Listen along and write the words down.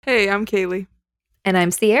Hey, I'm Kaylee, And I'm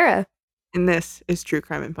Sierra. and this is True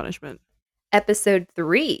Crime and Punishment. Episode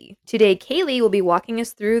 3. Today, Kaylee will be walking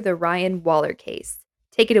us through the Ryan Waller case.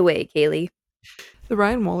 Take it away, Kaylee. The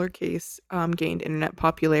Ryan Waller case gained internet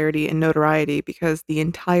popularity and notoriety because the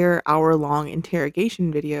entire hour-long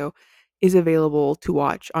interrogation video is available to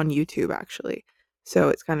watch on YouTube, actually. So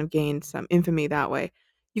it's kind of gained some infamy that way.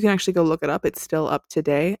 You can actually go look it up. It's still up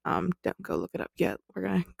today. Don't go look it up yet. We're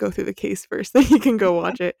gonna go through the case first, then you can go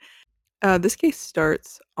watch it. This case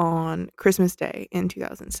starts on Christmas Day in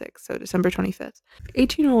 2006, so December 25th.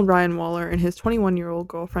 18-year-old Ryan Waller and his 21-year-old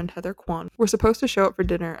girlfriend Heather Kwan were supposed to show up for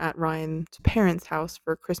dinner at Ryan's parents' house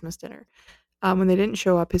for Christmas dinner. When they didn't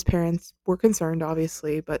show up, his parents were concerned,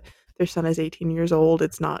 obviously, but their son is 18 years old.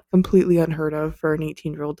 It's not completely unheard of for an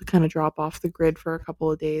 18-year-old to kind of drop off the grid for a couple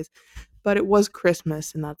of days. But it was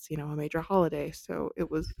Christmas, and that's, a major holiday, so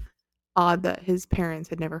it was odd that his parents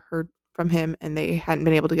had never heard from him and they hadn't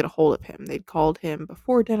been able to get a hold of him. They'd called him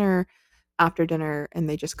before dinner, after dinner, and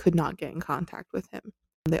they just could not get in contact with him.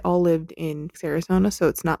 They all lived in Arizona, so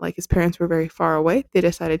it's not like his parents were very far away. They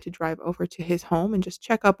decided to drive over to his home and just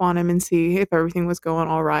check up on him and see if everything was going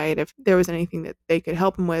all right, if there was anything that they could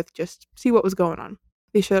help him with, just see what was going on.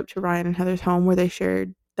 They showed up to Ryan and Heather's home where they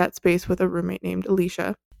shared that space with a roommate named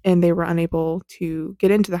Alicia, and they were unable to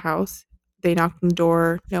get into the house. They knocked on the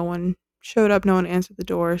door, no one showed up, no one answered the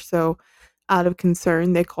door, so out of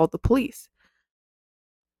concern, they called the police.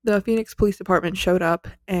 The Phoenix Police Department showed up,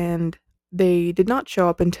 and they did not show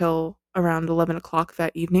up until around 11 o'clock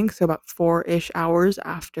that evening, so about 4-ish hours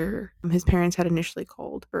after his parents had initially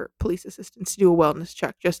called for police assistance to do a wellness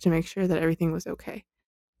check just to make sure that everything was okay.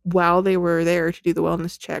 While they were there to do the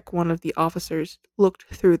wellness check, one of the officers looked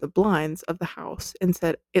through the blinds of the house and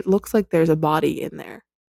said, "It looks like there's a body in there."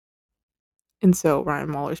 And so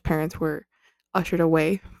Ryan Waller's parents were ushered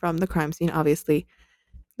away from the crime scene, obviously.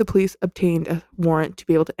 The police obtained a warrant to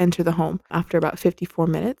be able to enter the home after about 54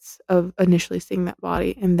 minutes of initially seeing that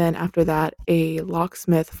body. And then after that, a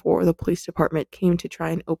locksmith for the police department came to try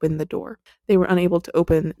and open the door. They were unable to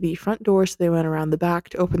open the front door, so they went around the back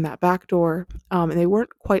to open that back door. And they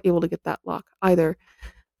weren't quite able to get that lock either.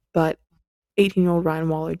 But 18-year-old Ryan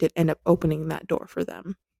Waller did end up opening that door for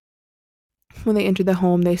them. When they entered the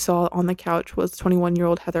home, they saw on the couch was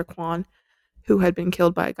 21-year-old Heather Kwan, who had been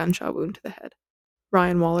killed by a gunshot wound to the head.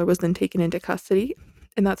 Ryan Waller was then taken into custody,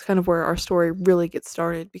 and that's kind of where our story really gets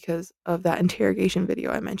started because of that interrogation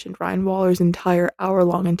video I mentioned. Ryan Waller's entire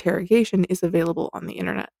hour-long interrogation is available on the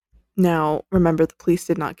internet. Now, remember, the police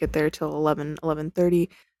did not get there till 11:30.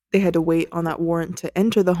 They had to wait on that warrant to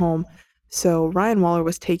enter the home. So Ryan Waller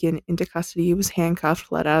was taken into custody. He was handcuffed,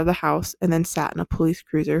 led out of the house, and then sat in a police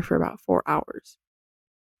cruiser for about 4 hours.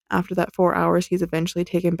 After that 4 hours, he's eventually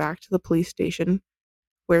taken back to the police station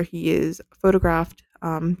where he is photographed.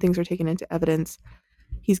 Things are taken into evidence.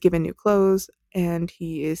 He's given new clothes, and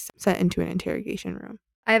he is sent into an interrogation room.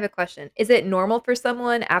 I have a question. Is it normal for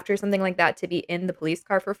someone after something like that to be in the police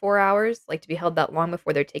car for 4 hours? Like to be held that long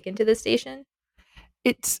before they're taken to the station?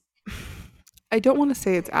 It's I don't want to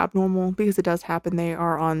say it's abnormal because it does happen. They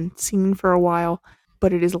are on scene for a while,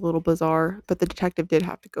 but it is a little bizarre. But the detective did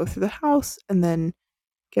have to go through the house and then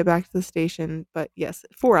get back to the station. But yes,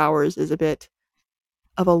 4 hours is a bit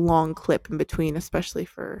of a long clip in between, especially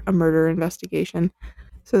for a murder investigation.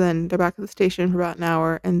 So then they're back at the station for about an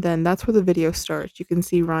hour, and then that's where the video starts. You can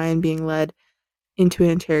see Ryan being led into an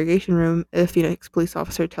interrogation room. A Phoenix police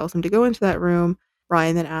officer tells him to go into that room.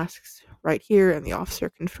 Ryan then asks, "Right here," and the officer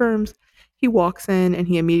confirms. He walks in and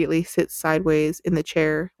he immediately sits sideways in the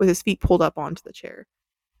chair with his feet pulled up onto the chair.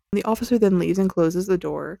 The officer then leaves and closes the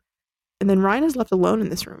door. And then Ryan is left alone in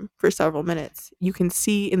this room for several minutes. You can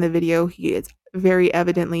see in the video he is very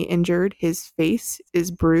evidently injured. His face is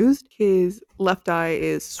bruised. His left eye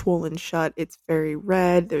is swollen shut. It's very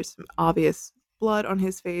red. There's some obvious blood on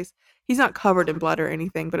his face. He's not covered in blood or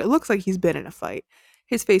anything, but it looks like he's been in a fight.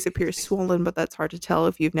 His face appears swollen, but that's hard to tell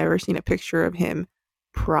if you've never seen a picture of him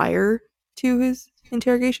prior to his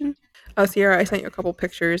interrogation. Sierra, I sent you a couple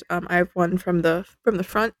pictures. I have one from the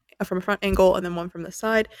front, from a front angle, and then one from the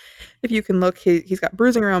side. If you can look, he's got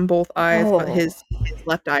bruising around both eyes, but Oh, his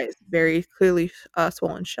left eye is very clearly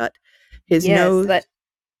swollen shut. His yes, nose,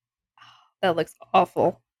 that looks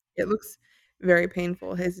awful. it looks very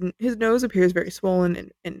painful. His nose appears very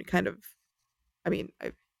swollen and kind of. I mean,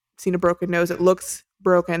 I've seen a broken nose. It looks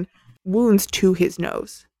broken. Wounds to his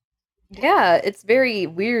nose. Yeah, it's very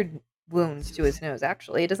weird wounds to his nose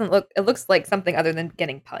actually. It looks like something other than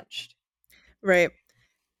getting punched. Right.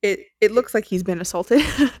 It looks like he's been assaulted.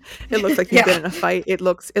 It looks like he's been Yeah. in a fight. It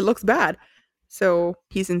looks bad. So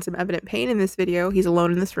he's in some evident pain in this video. He's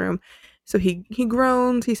alone in this room. So he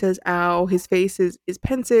groans, he says, ow, his face is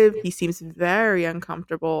pensive, he seems very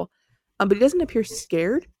uncomfortable, but he doesn't appear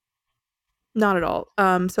scared. Not at all.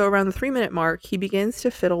 So around the 3 minute mark, he begins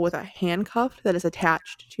to fiddle with a handcuff that is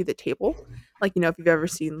attached to the table. Like, if you've ever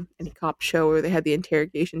seen any cop show where they had the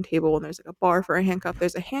interrogation table and there's like a bar for a handcuff,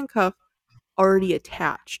 there's a handcuff already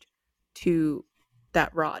attached to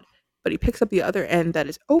that rod. But he picks up the other end that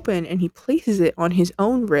is open and he places it on his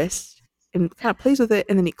own wrist and kind of plays with it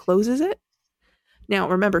and then he closes it. Now,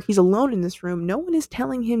 remember, he's alone in this room. No one is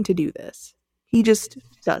telling him to do this. He just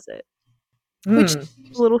does it, which Mm.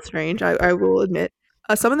 is a little strange, I will admit.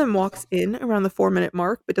 Some of them walks in around the 4 minute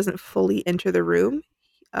mark, but doesn't fully enter the room.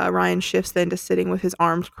 Ryan shifts then to sitting with his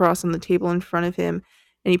arms crossed on the table in front of him,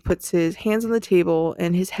 and he puts his hands on the table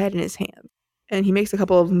and his head in his hands. And he makes a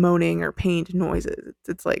couple of moaning or pained noises.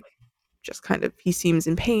 It's like just kind of, he seems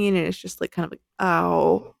in pain, and it's just like kind of like,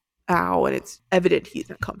 ow, ow, and it's evident he's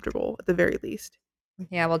uncomfortable at the very least.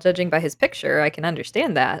 Yeah, well, judging by his picture, I can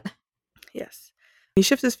understand that. Yes. He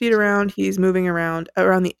shifts his feet around. He's moving around.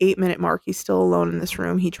 Around the 8 minute mark, he's still alone in this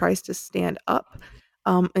room. He tries to stand up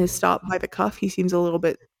and is stopped by the cuff. He seems a little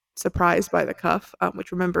bit surprised by the cuff,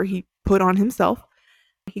 which remember he put on himself.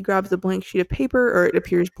 He grabs a blank sheet of paper, or it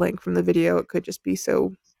appears blank from the video. It could just be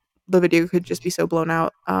so, the video could just be so blown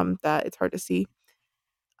out that it's hard to see.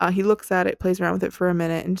 He looks at it, plays around with it for a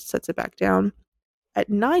minute, and sets it back down. At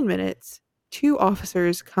 9 minutes, two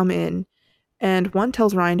officers come in and one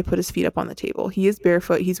tells Ryan to put his feet up on the table. He is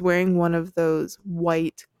barefoot. He's wearing one of those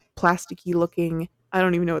white, plasticky looking, I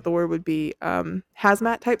don't even know what the word would be,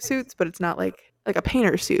 hazmat type suits, but it's not like a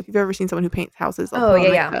painter suit. If you've ever seen someone who paints houses, they'll Oh, put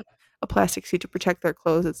on yeah, like yeah. a plastic suit to protect their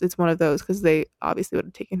clothes. It's one of those because they obviously would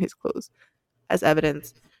have taken his clothes as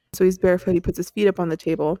evidence. So he's barefoot. He puts his feet up on the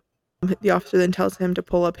table. The officer then tells him to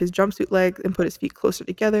pull up his jumpsuit legs and put his feet closer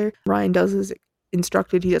together. Ryan does as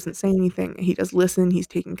instructed. He doesn't say anything. He does listen. He's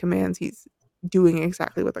taking commands. He's doing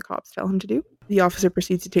exactly what the cops tell him to do. The officer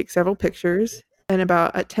proceeds to take several pictures. And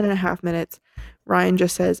about at 10 and a half minutes, Ryan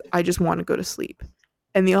just says, I just want to go to sleep.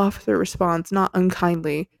 And the officer responds, not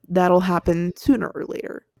unkindly, that'll happen sooner or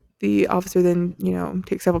later. The officer then,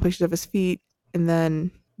 takes several pictures of his feet. And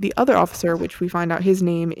then the other officer, which we find out his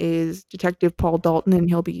name is Detective Paul Dalton, and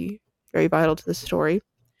he'll be very vital to the story,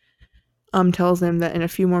 tells them that in a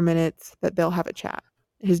few more minutes that they'll have a chat.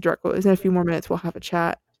 His direct quote is, in a few more minutes we'll have a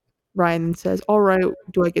chat. Ryan says, all right,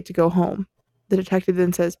 do I get to go home? The detective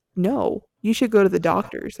then says, no, you should go to the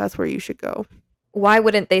doctor's. That's where you should go. Why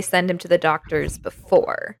wouldn't they send him to the doctors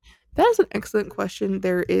before? That is an excellent question.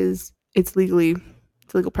 It's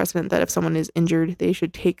legal precedent that if someone is injured, they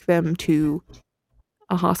should take them to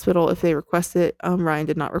a hospital if they request it. Ryan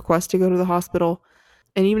did not request to go to the hospital.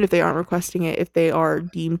 And even if they aren't requesting it, if they are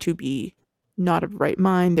deemed to be not of right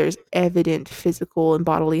mind, there's evident physical and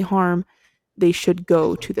bodily harm, they should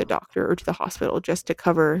go to the doctor or to the hospital just to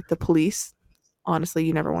cover the police. Honestly,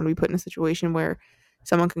 you never want to be put in a situation where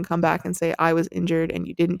someone can come back and say, I was injured and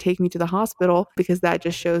you didn't take me to the hospital, because that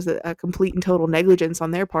just shows a complete and total negligence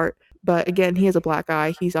on their part. But again, he has a black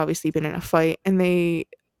eye. He's obviously been in a fight, and they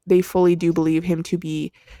fully do believe him to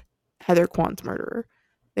be Heather Kwan's murderer.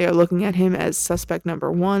 They are looking at him as suspect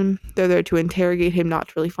number one. They're there to interrogate him, not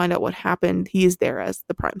to really find out what happened. He is there as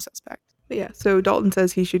the prime suspect. But yeah, so Dalton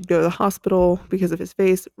says he should go to the hospital because of his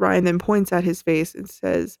face. Ryan then points at his face and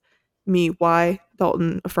says, me, why?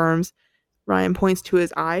 Dalton affirms. Ryan points to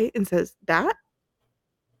his eye and says, that?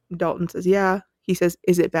 Dalton says, yeah. He says,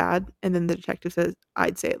 is it bad? And then the detective says,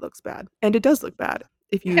 I'd say it looks bad. And it does look bad.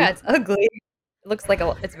 Yeah, it's ugly. It looks like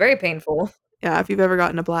it's very painful. Yeah, if you've ever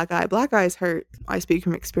gotten a black eyes hurt. I speak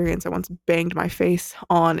from experience. I once banged my face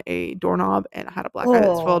on a doorknob and I had a black eye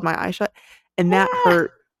that swelled Oh. my eye shut, and that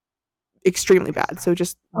hurt extremely bad. So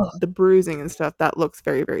just the bruising and stuff, that looks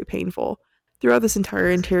very, very painful. Throughout this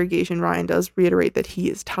entire interrogation, Ryan does reiterate that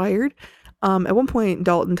he is tired. At one point,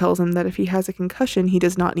 Dalton tells him that if he has a concussion, he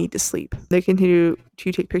does not need to sleep. They continue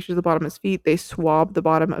to take pictures of the bottom of his feet. They swab the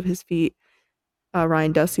bottom of his feet.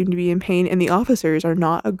 Ryan does seem to be in pain, and the officers are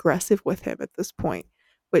not aggressive with him at this point,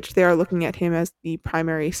 which they are looking at him as the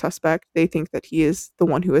primary suspect. They think that he is the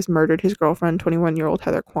one who has murdered his girlfriend, 21-year-old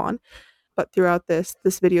Heather Kwan. But throughout this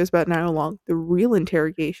video is about an hour long. The real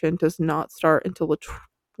interrogation does not start until the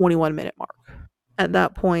 21-minute mark. At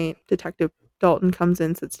that point, Detective Dalton comes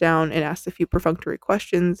in, sits down, and asks a few perfunctory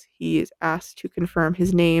questions. He is asked to confirm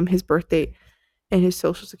his name, his birth date, and his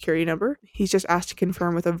social security number. He's just asked to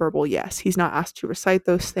confirm with a verbal yes. He's not asked to recite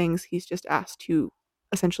those things. He's just asked to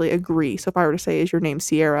essentially agree. So if I were to say, is your name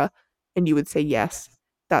Sierra? And you would say yes,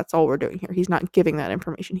 That's all we're doing here. He's not giving that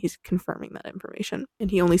information. He's confirming that information. And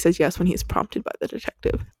he only says yes when he is prompted by the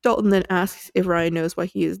detective. Dalton then asks if Ryan knows why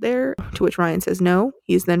he is there, to which Ryan says no.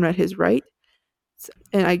 He's then read his rights.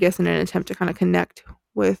 And I guess in an attempt to kind of connect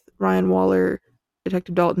with Ryan Waller,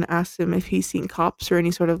 Detective Dalton asks him if he's seen Cops or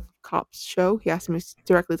any sort of Cops show. He asks him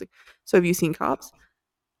directly, like, so have you seen Cops?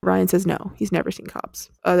 Ryan says no, he's never seen Cops.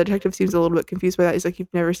 The detective seems a little bit confused by that. He's like,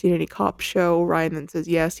 you've never seen any Cops show? Ryan then says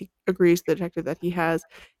yes. He agrees to the detective that he has.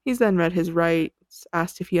 He's then read his rights,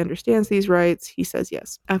 asked if he understands these rights. He says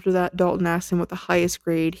yes. After that, Dalton asks him what the highest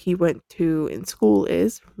grade he went to in school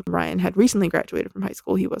is. Ryan had recently graduated from high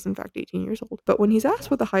school. He was, in fact, 18 years old. But when he's asked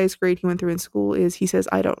what the highest grade he went through in school is, he says,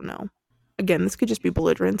 I don't know. Again, this could just be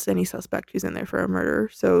belligerence, any suspect who's in there for a murder.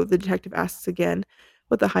 So the detective asks again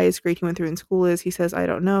what the highest grade he went through in school is. He says, I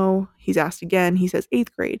don't know. He's asked again. He says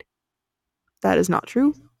 8th grade. That is not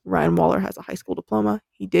true. Ryan Waller has a high school diploma.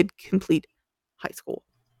 He did complete high school.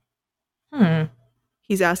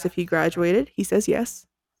 He's asked if he graduated. He says yes,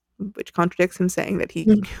 which contradicts him saying that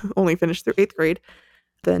he only finished through 8th grade.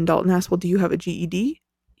 Then Dalton asks, well, do you have a GED?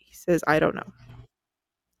 He says, I don't know.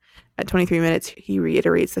 At 23 minutes, he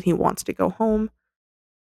reiterates that he wants to go home.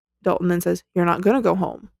 Dalton then says, you're not going to go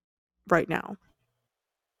home right now.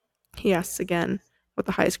 He asks again what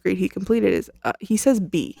the highest grade he completed is. He says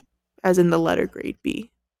B, as in the letter grade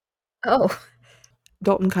B. Oh.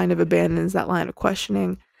 Dalton kind of abandons that line of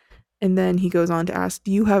questioning, and then he goes on to ask,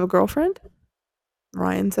 do you have a girlfriend?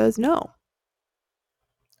 Ryan says no.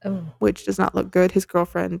 Oh. Which does not look good. His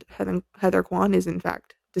girlfriend, Heather Kwan, is in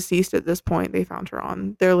fact deceased at this point. They found her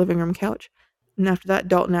on their living room couch. And after that,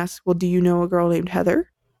 Dalton asks, well, do you know a girl named Heather?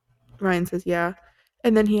 Ryan says yeah.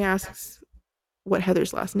 And then he asks what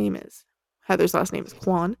Heather's last name is. Heather's last name is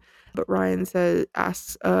Kwan, but Ryan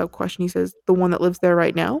asks a question. He says, the one that lives there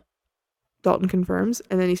right now? Dalton confirms,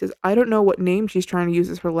 and then he says, I don't know what name she's trying to use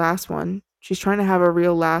as her last one. She's trying to have a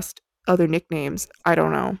real last other nicknames. I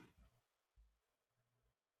don't know.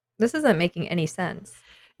 This isn't making any sense.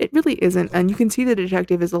 It really isn't, and you can see the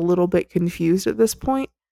detective is a little bit confused at this point,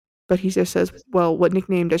 but he just says, well, what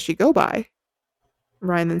nickname does she go by?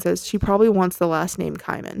 Ryan then says, she probably wants the last name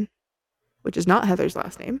Kyman, which is not Heather's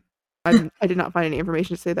last name. I did not find any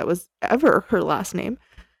information to say that was ever her last name.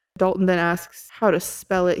 Dalton then asks how to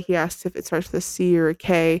spell it. He asks if it starts with a C or a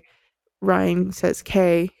K. Ryan says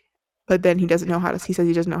K, but then he says he doesn't know how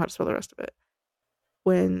to spell the rest of it.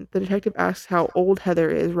 When the detective asks how old Heather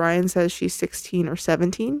is, Ryan says she's 16 or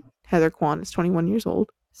 17. Heather Kwan is 21 years old.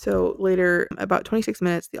 So later, about 26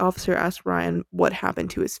 minutes, the officer asks Ryan what happened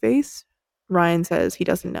to his face. Ryan says he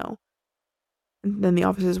doesn't know. And then the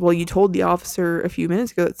officer says, well, you told the officer a few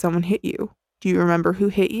minutes ago that someone hit you. Do you remember who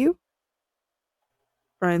hit you?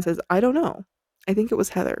 Ryan says, I don't know. I think it was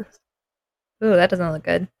Heather. Ooh, that doesn't look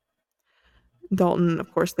good. Dalton,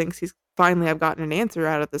 of course, thinks I've gotten an answer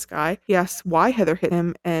out of this guy. He asks why Heather hit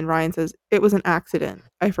him, and Ryan says, it was an accident.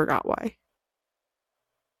 I forgot why.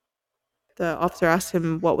 The officer asks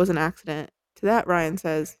him what was an accident. To that, Ryan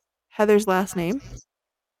says, Heather's last name.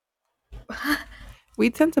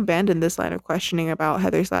 We'd since abandoned this line of questioning about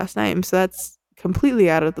Heather's last name, so that's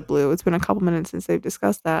completely out of the blue. It's been a couple minutes since they've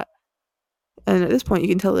discussed that. And at this point, you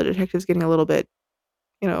can tell the detective's getting a little bit,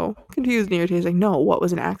 confused and irritated. He's like, no, what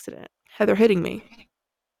was an accident? Heather hitting me.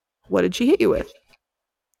 What did she hit you with?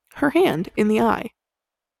 Her hand in the eye.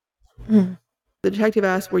 The detective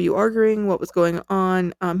asks, were you arguing? What was going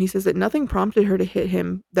on? He says that nothing prompted her to hit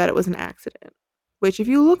him, that it was an accident. Which, if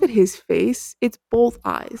you look at his face, it's both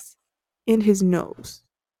eyes and his nose.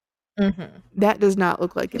 That does not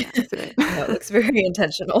look like an accident. No, it looks very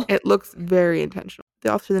intentional. It looks very intentional. The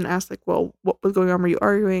officer then asks, well, what was going on? Were you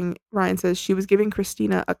arguing? Ryan says she was giving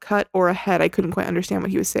Christina a cut or a head. I couldn't quite understand what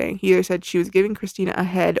he was saying. He either said she was giving Christina a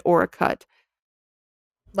head or a cut.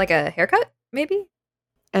 Like a haircut, maybe?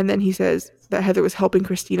 And then he says that Heather was helping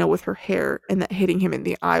Christina with her hair and that hitting him in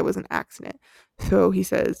the eye was an accident. So he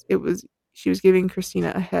says she was giving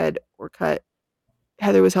Christina a head or cut.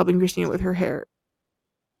 Heather was helping Christina with her hair.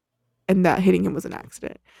 And that hitting him was an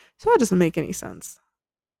accident. So that doesn't make any sense.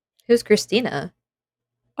 Who's Christina?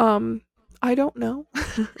 I don't know.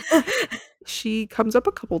 She comes up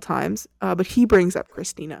a couple times, but he brings up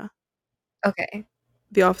Christina. Okay.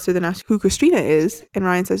 The officer then asks who Christina is, and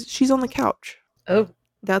Ryan says she's on the couch. Oh.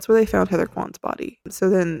 That's where they found Heather Kwan's body. So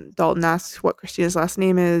then Dalton asks what Christina's last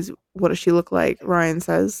name is. What does she look like? Ryan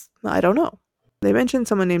says, I don't know. They mentioned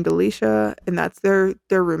someone named Alicia, and that's their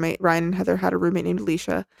roommate. Ryan and Heather had a roommate named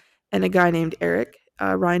Alicia, and a guy named Eric.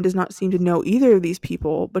 Ryan does not seem to know either of these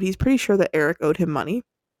people, but he's pretty sure that Eric owed him money.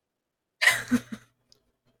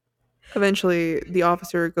 Eventually, the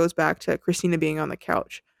officer goes back to Christina being on the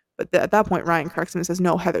couch, But at that point, Ryan corrects him and says,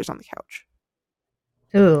 no, Heather's on the couch.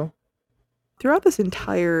 Ooh. Throughout this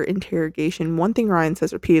entire interrogation, one thing Ryan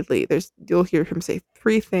says repeatedly, you'll hear him say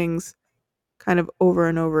 3 things kind of over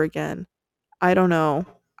and over again. I don't know,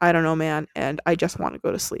 man, and I just want to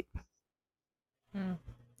go to sleep.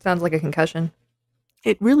 Sounds like a concussion.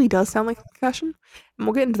 It really does sound like a concussion, and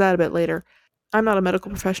we'll get into that a bit later. I'm not a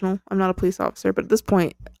medical professional, I'm not a police officer, but at this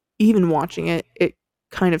point, even watching it, it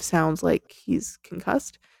kind of sounds like he's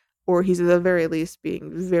concussed, or he's at the very least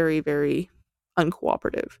being very, very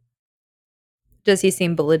uncooperative. Does he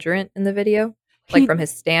seem belligerent in the video? Like from his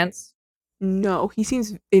stance? No, he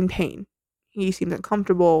seems in pain. He seems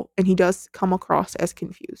uncomfortable, and he does come across as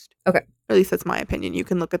confused. Okay. At least that's my opinion. You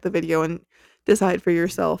can look at the video and decide for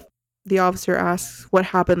yourself. The officer asks, what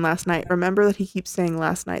happened last night? Remember that he keeps saying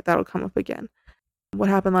last night. That'll come up again. What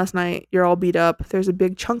happened last night? You're all beat up. There's a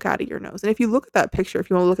big chunk out of your nose. And if you look at that picture, if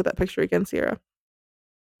you want to look at that picture again, Sierra,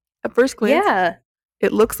 at first glance, Yeah.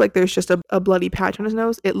 it looks like there's just a bloody patch on his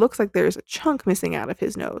nose. It looks like there's a chunk missing out of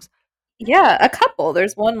his nose. Yeah, a couple.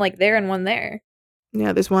 There's one like there and one there.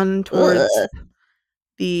 Yeah, there's one towards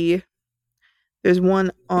there's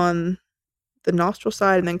one on the nostril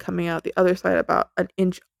side and then coming out the other side about an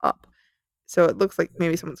inch up. So it looks like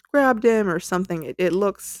maybe someone's grabbed him or something. It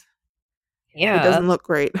doesn't look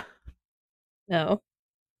great. No.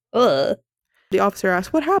 Ugh. The officer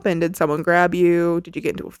asks, what happened? Did someone grab you? Did you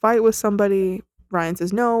get into a fight with somebody? Ryan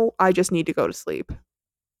says, no, I just need to go to sleep.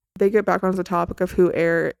 They get back onto the topic of who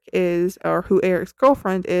Eric is or who Eric's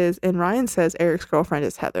girlfriend is, and Ryan says Eric's girlfriend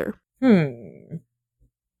is Heather. And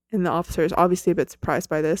the officer is obviously a bit surprised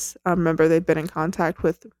by this. Remember, they've been in contact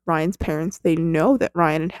with Ryan's parents. They know that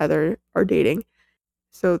Ryan and Heather are dating.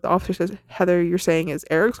 So the officer says, Heather, you're saying is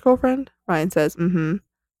Eric's girlfriend? Ryan says, mm-hmm.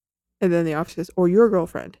 And then the officer says, or your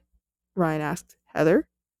girlfriend? Ryan asks, Heather?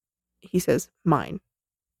 He says, mine.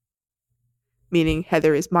 Meaning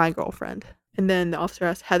Heather is my girlfriend. And then the officer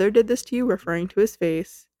asks, Heather did this to you, referring to his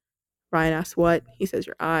face. Ryan asks, what? He says,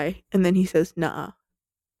 your eye. And then he says, nuh-uh.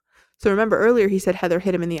 So remember earlier he said Heather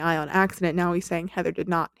hit him in the eye on accident. Now he's saying Heather did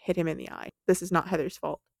not hit him in the eye. This is not Heather's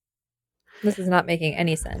fault. This is not making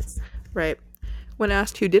any sense. Right. When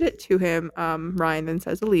asked who did it to him, Ryan then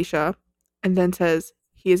says Alicia, and then says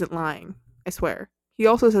he isn't lying. I swear. He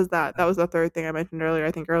also says that. That was the third thing I mentioned earlier.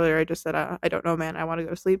 I think earlier I just said, I don't know, man. I want to go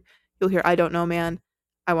to sleep. You'll hear, I don't know, man.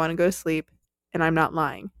 I want to go to sleep, and I'm not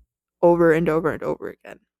lying. Over and over and over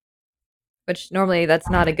again. Which normally that's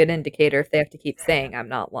not a good indicator if they have to keep saying, I'm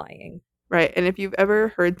not lying. Right. And if you've ever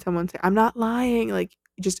heard someone say, I'm not lying, like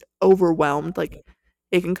just overwhelmed, like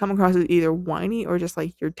it can come across as either whiny or just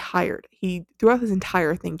like you're tired. He, throughout this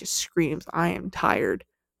entire thing, just screams, I am tired,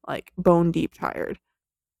 like bone deep tired.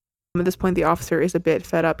 At this point, the officer is a bit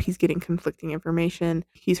fed up. He's getting conflicting information.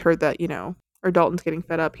 He's heard that, or Dalton's getting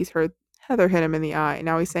fed up. He's heard Heather hit him in the eye.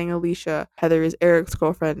 Now he's saying Alicia, Heather is Eric's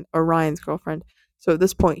girlfriend or Ryan's girlfriend. So at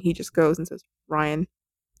this point, he just goes and says, Ryan,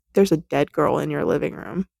 there's a dead girl in your living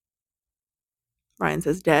room. Ryan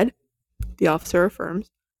says, dead? The officer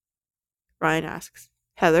affirms. Ryan asks,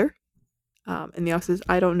 Heather? And the officer says,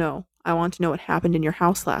 I don't know. I want to know what happened in your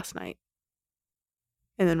house last night.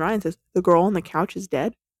 And then Ryan says, the girl on the couch is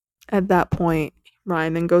dead? At that point,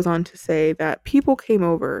 Ryan then goes on to say that people came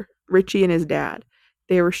over, Richie and his dad.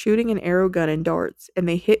 They were shooting an arrow gun and darts, and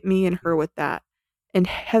they hit me and her with that. And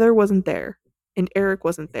Heather wasn't there, and Eric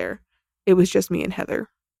wasn't there. It was just me and Heather.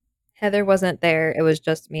 Heather wasn't there. It was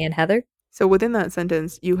just me and Heather. So within that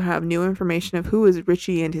sentence, you have new information of who is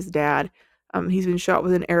Richie and his dad. He's been shot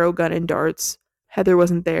with an arrow gun and darts. Heather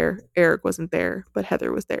wasn't there. Eric wasn't there, but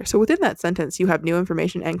Heather was there. So within that sentence, you have new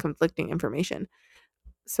information and conflicting information.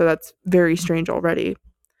 So that's very strange already.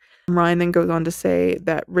 Ryan then goes on to say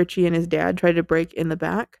that Richie and his dad tried to break in the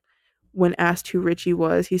back. When asked who Richie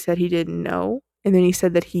was, he said he didn't know. And then he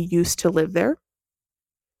said that he used to live there.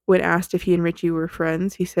 When asked if he and Richie were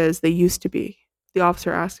friends, he says they used to be. The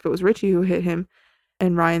officer asked if it was Richie who hit him,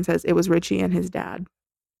 and Ryan says it was Richie and his dad.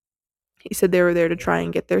 He said they were there to try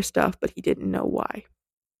and get their stuff, but he didn't know why.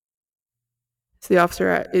 So the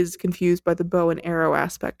officer is confused by the bow and arrow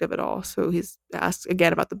aspect of it all. So he's asked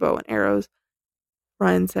again about the bow and arrows.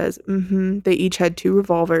 Ryan says, they each had 2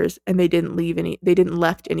 revolvers, and they didn't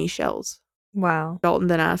left any shells. Wow. Dalton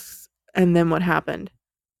then asks, and then what happened?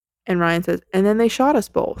 And Ryan says, and then they shot us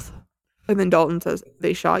both. And then Dalton says,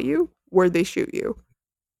 they shot you? Where'd they shoot you?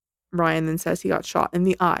 Ryan then says he got shot in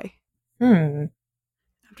the eye. After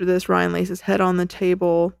this, Ryan lays his head on the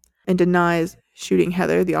table and denies shooting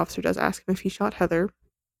Heather. The officer does ask him if he shot Heather.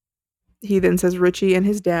 He then says Richie and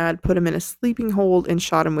his dad put him in a sleeping hold and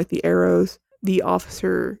shot him with the arrows. The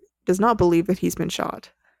officer does not believe that he's been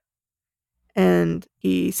shot. And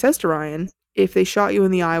he says to Ryan, if they shot you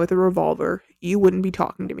in the eye with a revolver, you wouldn't be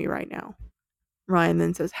talking to me right now. Ryan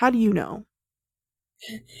then says, how do you know?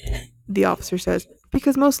 The officer says,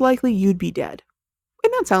 because most likely you'd be dead.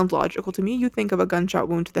 And that sounds logical to me. You think of a gunshot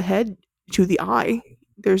wound to the head, to the eye.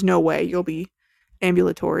 There's no way you'll be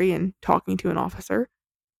ambulatory and talking to an officer.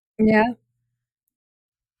 Yeah.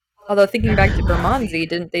 Although thinking back to Bermondsey,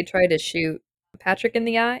 didn't they try to shoot Patrick in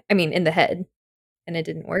the eye? I mean, in the head, and it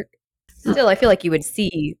didn't work. Still, I feel like you would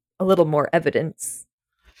see a little more evidence.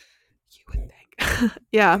 You would think.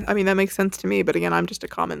 Yeah, I mean, that makes sense to me. But again, I'm just a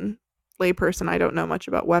common layperson. I don't know much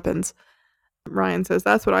about weapons. Ryan says,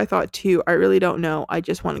 that's what I thought too. I really don't know. I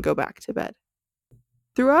just want to go back to bed.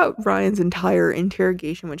 Throughout Ryan's entire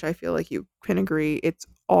interrogation, which I feel like you can agree, it's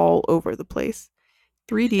all over the place.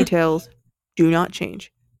 3 details do not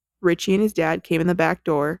change. Richie and his dad came in the back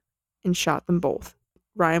door and shot them both.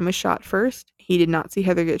 Ryan was shot first. He did not see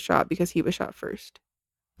Heather get shot because he was shot first.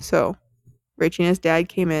 So, Richie and his dad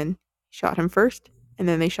came in, shot him first, and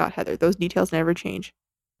then they shot Heather. Those details never change.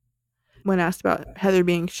 When asked about Heather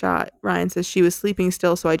being shot, Ryan says she was sleeping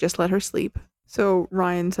still, so I just let her sleep. So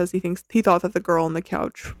Ryan says he thought that the girl on the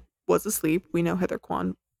couch was asleep. We know Heather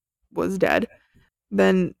Kwan was dead.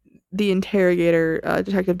 Then the interrogator,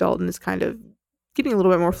 Detective Dalton, is kind of getting a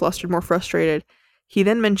little bit more flustered, more frustrated. He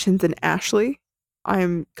then mentions an Ashley.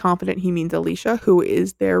 I'm confident he means Alicia, who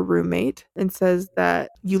is their roommate, and says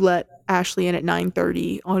that you let Ashley in at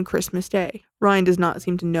 9:30 on Christmas Day. Ryan does not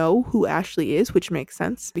seem to know who Ashley is, which makes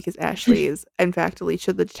sense because Ashley is, in fact,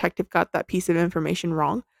 Alicia. The detective got that piece of information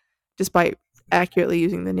wrong, despite accurately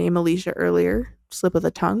using the name Alicia earlier. Slip of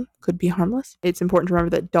the tongue could be harmless. It's important to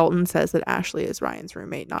remember that Dalton says that Ashley is Ryan's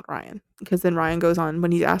roommate, not Ryan. Because then Ryan goes on,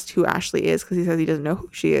 when he's asked who Ashley is, because he says he doesn't know who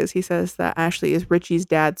she is, he says that Ashley is Richie's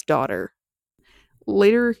dad's daughter.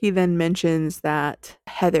 Later, he then mentions that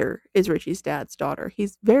Heather is Richie's dad's daughter.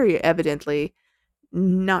 He's very evidently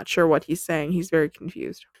not sure what he's saying. He's very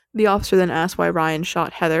confused. The officer then asks why Ryan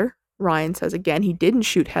shot Heather. Ryan says again he didn't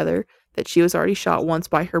shoot Heather, that she was already shot once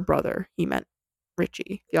by her brother. He meant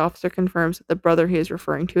Richie. The officer confirms that the brother he is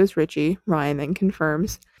referring to is Richie. Ryan then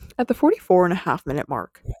confirms at the 44.5-minute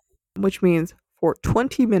mark, which means for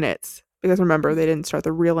 20 minutes, because remember, they didn't start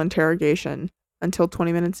the real interrogation until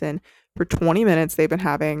 20 minutes in. For 20 minutes, for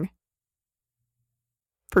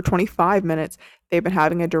 25 minutes, they've been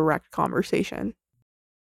having a direct conversation.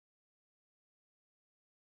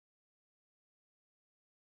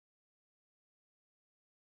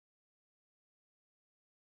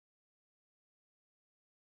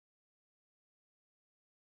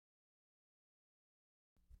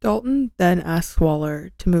 Dalton then asks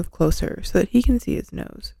Waller to move closer so that he can see his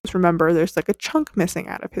nose. Just remember, there's like a chunk missing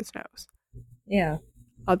out of his nose. Yeah.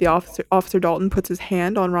 The officer Dalton puts his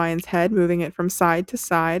hand on Ryan's head, moving it from side to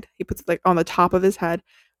side. He puts it like on the top of his head.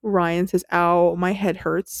 Ryan says, "Ow, my head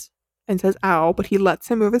hurts," and says, "Ow," but he lets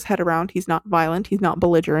him move his head around. He's not violent. He's not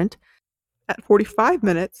belligerent. At 45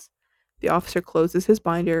 minutes, the officer closes his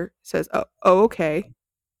binder, says, "Oh, okay,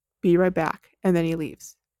 be right back," and then he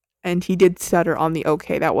leaves. And he did stutter on the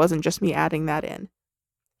okay. That wasn't just me adding that in.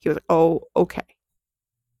 He was like, "Oh, okay,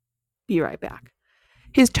 be right back."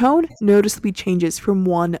 His tone noticeably changes from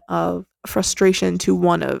one of frustration to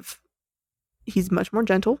one of he's much more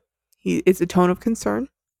gentle. It's a tone of concern,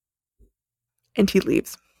 and he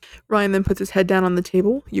leaves. Ryan then puts his head down on the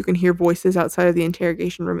table. You can hear voices outside of the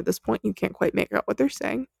interrogation room at this point. You can't quite make out what they're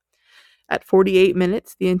saying. At 48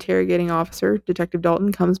 minutes, the interrogating officer, Detective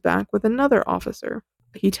Dalton, comes back with another officer.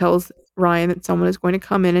 He tells Ryan that someone is going to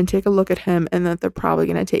come in and take a look at him and that they're probably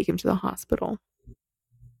going to take him to the hospital.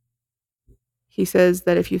 He says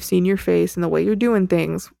that if you've seen your face and the way you're doing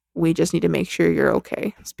things, we just need to make sure you're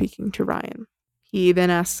okay, speaking to Ryan. He then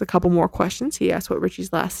asks a couple more questions. He asks what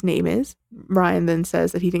Richie's last name is. Ryan then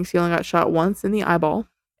says that he thinks he only got shot once in the eyeball.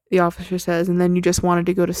 The officer says, and then you just wanted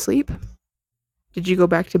to go to sleep? Did you go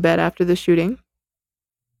back to bed after the shooting?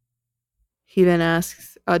 He then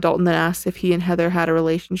asks, Dalton then asks if he and Heather had a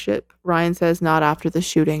relationship. Ryan says, not after the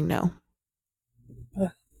shooting, no.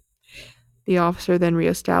 The officer then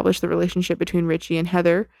reestablished the relationship between Richie and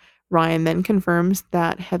Heather. Ryan then confirms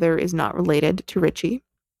that Heather is not related to Richie.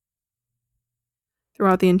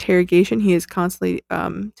 Throughout the interrogation, he is constantly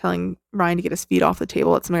telling Ryan to get his feet off the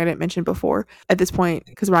table. That's something I didn't mention before. At this point,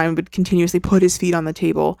 because Ryan would continuously put his feet on the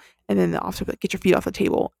table, and then the officer would be like, get your feet off the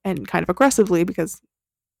table, and kind of aggressively, because,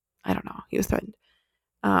 I don't know, he was threatened.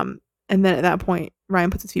 And then at that point, Ryan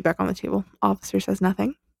puts his feet back on the table. Officer says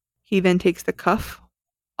nothing. He then takes the cuff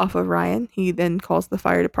off of Ryan. He then calls the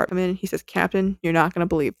fire department in. He says, Captain, you're not going to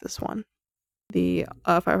believe this one. The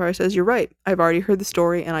firefighter says, you're right. I've already heard the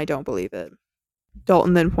story, and I don't believe it.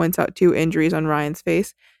 Dalton then points out 2 injuries on Ryan's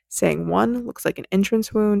face, saying one looks like an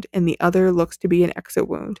entrance wound and the other looks to be an exit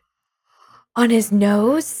wound On his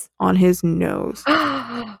nose? on his nose.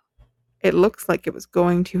 Oh It looks like it was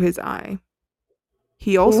going to his eye.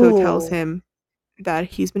 He also tells him that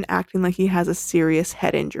he's been acting like he has a serious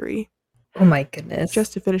head injury. Oh my goodness.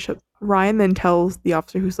 Just to finish up, Ryan then tells the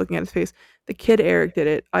officer who's looking at his face, the kid Eric did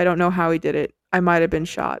it. I don't know how he did it. I might have been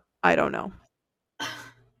shot. I don't know.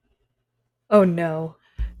 Oh no.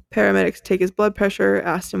 Paramedics take his blood pressure,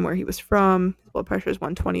 asked him where he was from. His blood pressure is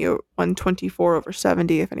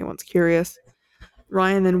 124/70, if anyone's curious.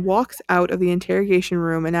 Ryan then walks out of the interrogation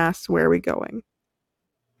room and asks, where are we going?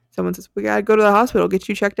 Someone says, we gotta go to the hospital, get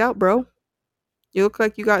you checked out, bro. You look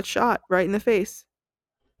like you got shot right in the face.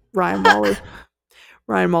 Ryan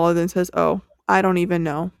Waller then says, oh, I don't even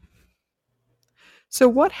know. So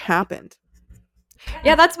what happened?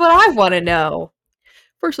 Yeah, that's what I want to know.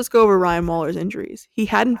 First, let's go over Ryan Waller's injuries. He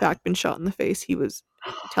had, in fact, been shot in the face. He was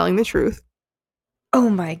telling the truth. Oh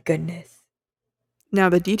my goodness. Now,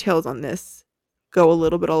 the details on this go a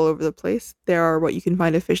little bit all over the place. There are what you can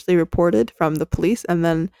find officially reported from the police, and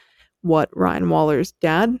then what Ryan Waller's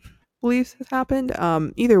dad believes has happened.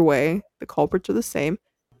 Either way, the culprits are the same.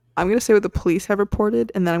 I'm going to say what the police have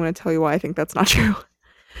reported, and then I'm going to tell you why I think that's not true.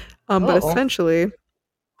 But essentially,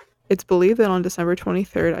 it's believed that on December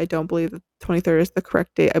 23rd, I don't believe the 23rd is the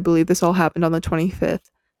correct date. I believe this all happened on the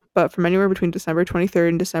 25th. But from anywhere between December 23rd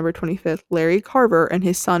and December 25th, Larry Carver and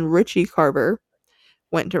his son Richie Carver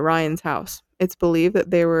went to Ryan's house. It's believed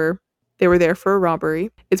that they were there for a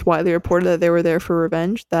robbery. It's widely reported that they were there for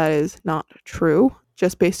revenge. That is not true,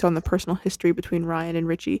 just based on the personal history between Ryan and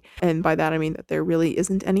Richie. And by that I mean that there really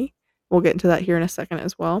isn't any. We'll get into that here in a second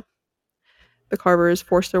as well. The Carvers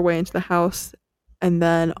forced their way into the house, and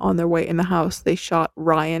then on their way in the house, they shot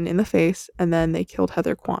Ryan in the face, and then they killed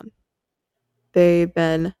Heather Kwan. They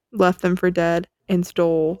then left them for dead and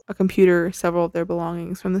stole a computer, several of their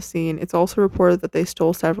belongings from the scene. It's also reported that they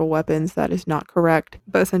stole several weapons. That is not correct.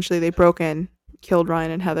 But essentially, they broke in, killed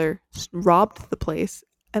Ryan and Heather, robbed the place,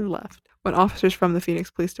 and left. When officers from the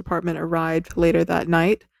Phoenix Police Department arrived later that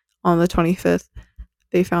night, on the 25th,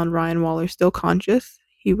 they found Ryan Waller still conscious.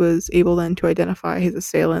 He was able then to identify his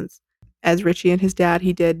assailants as Richie and his dad.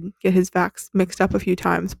 He did get his facts mixed up a few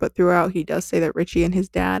times, but throughout he does say that Richie and his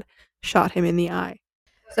dad shot him in the eye.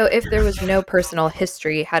 So if there was no personal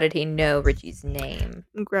history, how did he know Richie's name?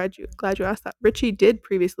 I'm glad you asked that. Richie did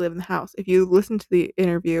previously live in the house. If you listen to the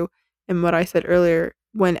interview and what I said earlier,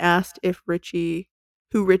 when asked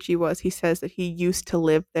who Richie was, he says that he used to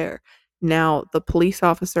live there. Now, the police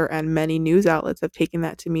officer and many news outlets have taken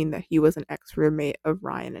that to mean that he was an ex-roommate of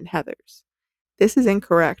Ryan and Heather's. This is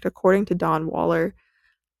incorrect. According to Don Waller,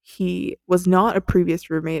 he was not a previous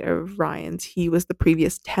roommate of Ryan's. He was the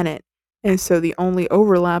previous tenant. And so the only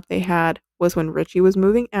overlap they had was when Richie was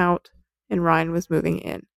moving out and Ryan was moving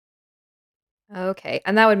in. Okay,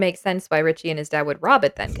 and that would make sense why Richie and his dad would rob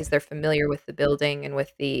it then, because they're familiar with the building and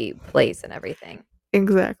with the place and everything.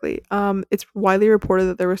 Exactly. It's widely reported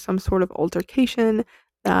that there was some sort of altercation,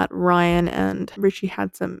 that Ryan and Richie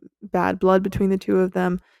had some bad blood between the two of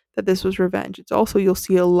them, that this was revenge. It's also, you'll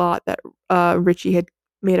see a lot that Richie had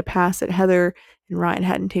made a pass at Heather and Ryan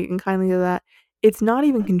hadn't taken kindly to that. It's not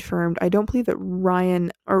even confirmed. I don't believe that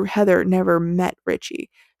Ryan or Heather never met Richie.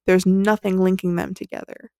 There's nothing linking them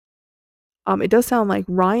together. It does sound like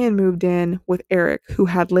Ryan moved in with Eric, who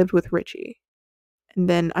had lived with Richie. And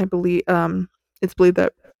then I believe it's believed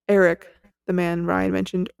that Eric, the man Ryan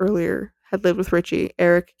mentioned earlier, had lived with Richie.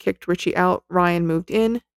 Eric kicked Richie out, Ryan moved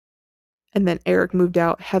in, and then Eric moved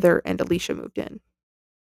out, Heather and Alicia moved in.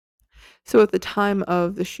 So at the time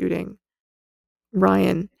of the shooting,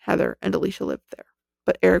 Ryan, Heather, and Alicia lived there.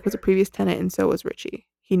 But Eric was a previous tenant and so was Richie.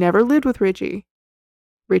 He never lived with Richie.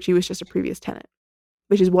 Richie was just a previous tenant,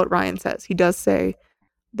 which is what Ryan says. He does say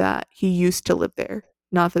that he used to live there,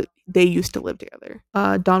 not that they used to live together.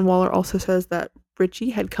 Don Waller also says that Richie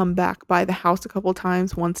had come back by the house a couple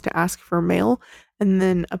times, once to ask for mail, and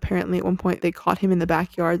then apparently at one point they caught him in the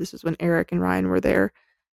backyard. This is when Eric and Ryan were there,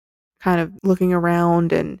 kind of looking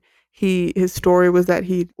around, and his story was that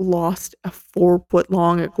he lost a 4-foot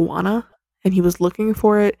long iguana and he was looking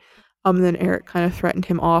for it. And then Eric kind of threatened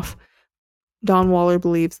him off. Don Waller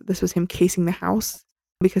believes that this was him casing the house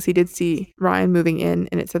because he did see Ryan moving in,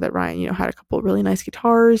 and it said that Ryan, had a couple of really nice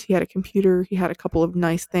guitars, he had a computer, he had a couple of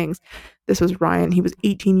nice things. This was Ryan. He was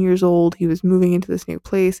 18 years old. He was moving into this new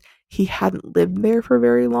place. He hadn't lived there for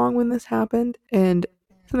very long when this happened. And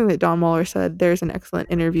something that Don Waller said, there's an excellent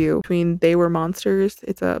interview between They Were Monsters.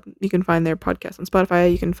 You can find their podcast on Spotify.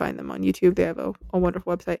 You can find them on YouTube. They have a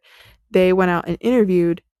wonderful website. They went out and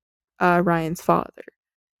interviewed Ryan's father.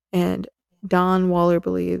 And Don Waller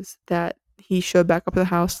believes that he showed back up at the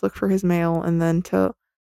house to look for his mail and then to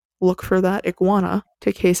look for that iguana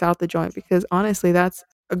to case out the joint, because honestly, that's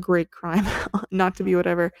a great crime not to be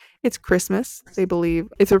whatever. It's Christmas, they believe.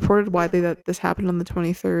 It's reported widely that this happened on the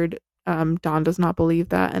 23rd. Don does not believe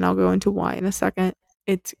that, and I'll go into why in a second.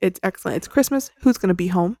 It's excellent. It's Christmas. Who's going to be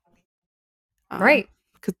home? Right.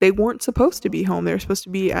 Because they weren't supposed to be home. They were supposed to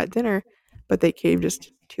be at dinner, but they came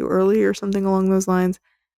just too early or something along those lines.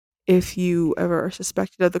 If you ever are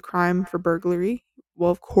suspected of the crime for burglary,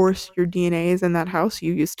 well, of course, your DNA is in that house.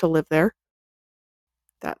 You used to live there.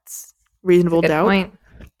 That's That's a reasonable good doubt. point.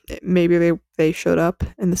 Maybe they showed up,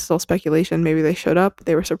 and this is all speculation. Maybe they showed up,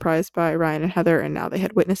 they were surprised by Ryan and Heather, and now they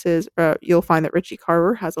had witnesses. You'll find that Richie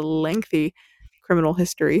Carver has a lengthy criminal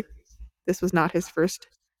history. This was not his first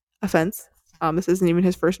offense. This isn't even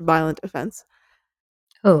his first violent offense.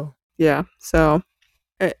 Oh, Yeah, so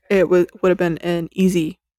it would have been an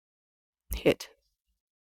easy hit,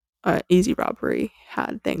 easy robbery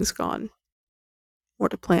had things gone more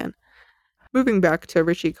to plan. Moving back to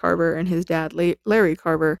Richie Carver and his dad, Larry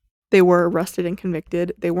Carver, they were arrested and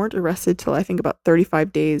convicted. They weren't arrested till I think about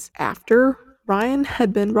 35 days after Ryan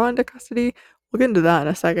had been brought into custody. We'll get into that in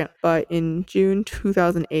a second. But in June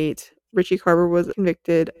 2008, Richie Carver was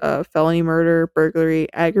convicted of felony murder,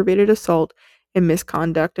 burglary, aggravated assault, and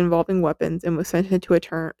misconduct involving weapons, and was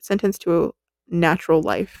sentenced to a natural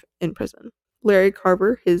life in prison. Larry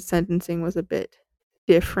Carver, his sentencing was a bit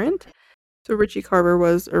different. So Richie Carver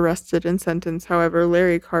was arrested and sentenced. However,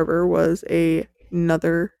 Larry Carver was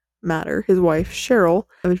another matter. His wife, Cheryl,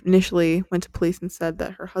 initially went to police and said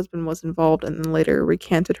that her husband was involved, and then later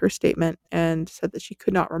recanted her statement and said that she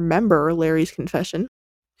could not remember Larry's confession.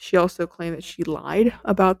 She also claimed that she lied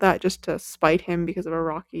about that just to spite him because of a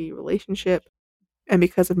rocky relationship. And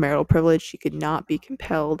because of marital privilege, she could not be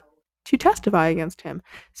compelled to testify against him.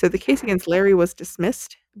 So the case against Larry was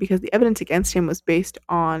dismissed because the evidence against him was based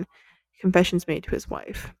on confessions made to his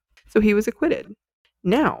wife. So he was acquitted.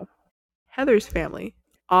 Now, Heather's family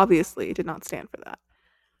obviously did not stand for that.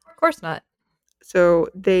 of course not. So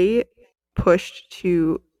they pushed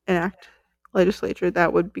to enact legislature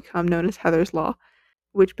that would become known as Heather's Law,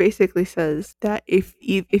 which basically says that if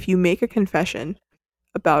you make a confession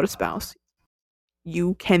about a spouse,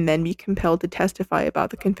 you can then be compelled to testify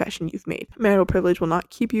about the confession you've made. Marital privilege will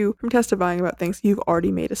not keep you from testifying about things you've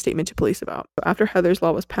already made a statement to police about. After Heather's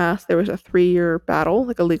Law was passed, there was a 3-year battle,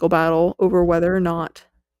 like a legal battle, over whether or not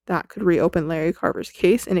that could reopen Larry Carver's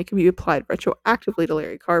case, and it could be applied retroactively to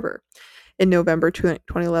Larry Carver. In November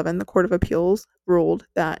 2011, the Court of Appeals ruled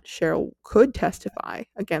that Cheryl could testify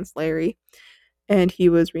against Larry, and he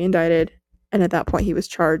was reindicted, and at that point he was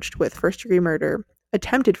charged with first-degree murder,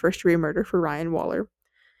 attempted first-degree murder for Ryan Waller,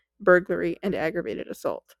 burglary, and aggravated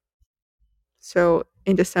assault. So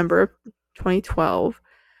in December of 2012,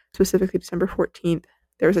 specifically December 14th,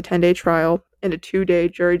 there was a 10-day trial and a 2-day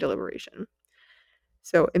jury deliberation.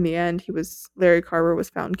 So in the end, Larry Carver was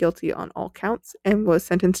found guilty on all counts and was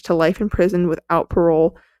sentenced to life in prison without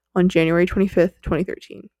parole on January 25th,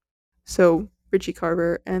 2013. So Richie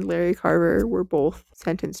Carver and Larry Carver were both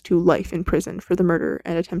sentenced to life in prison for the murder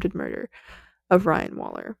and attempted murder of Ryan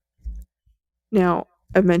Waller. Now,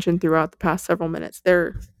 I've mentioned throughout the past several minutes,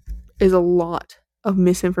 there is a lot of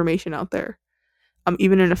misinformation out there.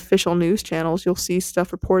 Even in official news channels, you'll see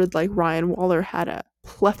stuff reported like Ryan Waller had a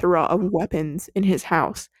plethora of weapons in his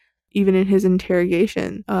house. Even in his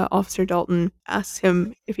interrogation, Officer Dalton asks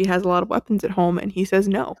him if he has a lot of weapons at home, and he says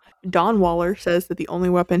no. Don Waller says that the only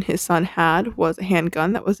weapon his son had was a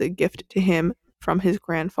handgun that was a gift to him from his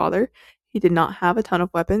grandfather. He did not have a ton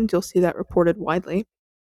of weapons. You'll see that reported widely.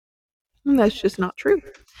 And that's just not true.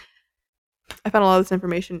 I found a lot of this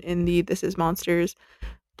information in the This Is Monsters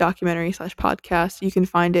documentary/podcast. You can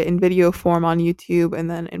find it in video form on YouTube and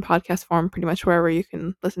then in podcast form pretty much wherever you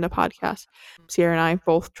can listen to podcasts. Sierra and I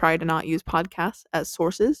both try to not use podcasts as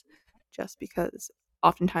sources just because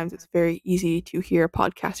oftentimes it's very easy to hear a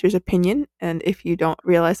podcaster's opinion, and if you don't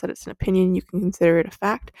realize that it's an opinion, you can consider it a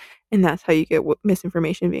fact, and that's how you get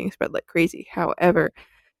misinformation being spread like crazy. However,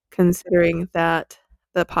 considering that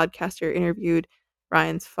the podcaster interviewed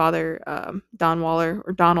Ryan's father,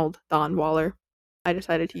 Donald Don Waller, I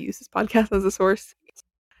decided to use this podcast as a source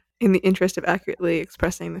in the interest of accurately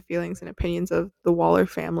expressing the feelings and opinions of the Waller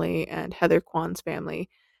family and Heather Kwan's family,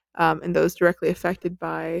 and those directly affected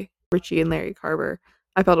by Richie and Larry Carver.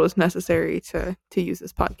 I felt it was necessary to use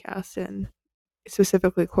this podcast and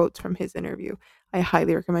specifically quotes from his interview. I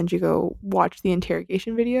highly recommend you go watch the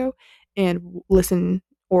interrogation video and listen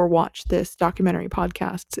or watch this documentary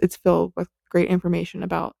podcast. It's filled with great information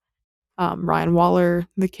about Ryan Waller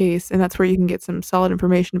the case, and that's where you can get some solid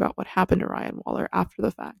information about what happened to Ryan Waller after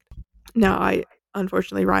the fact. Now,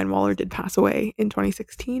 unfortunately, Ryan Waller did pass away in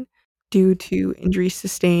 2016 due to injuries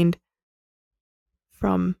sustained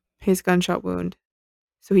from his gunshot wound.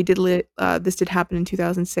 So he did live. This did happen in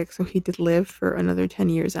 2006. So he did live for another 10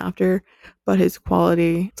 years after, but his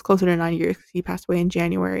quality it's closer to 9 years because he passed away in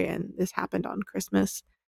January, and this happened on Christmas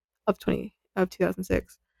of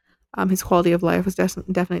 2006. His quality of life was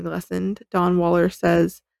definitely lessened. Don Waller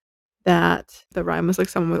says that the Ryan was like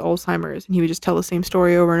someone with Alzheimer's, and he would just tell the same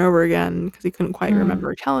story over and over again because he couldn't quite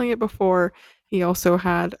remember telling it before. He also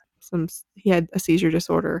had he had a seizure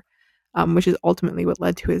disorder, which is ultimately what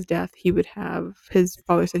led to his death. His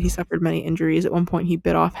father said he suffered many injuries. At one point, he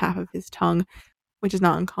bit off half of his tongue, which is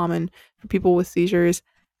not uncommon for people with seizures,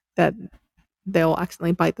 that they'll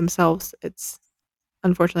accidentally bite themselves. It's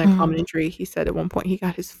unfortunately a common injury. He said at one point he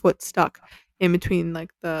got his foot stuck in between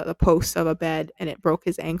like the posts of a bed, and it broke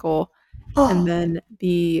his ankle. And then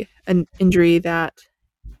an injury that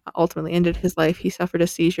ultimately ended his life, he suffered a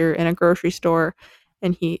seizure in a grocery store,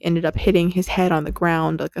 and he ended up hitting his head on the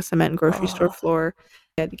ground, like a cement grocery store floor.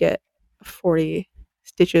 He had to get 40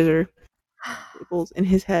 stitches or staples in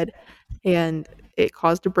his head, and it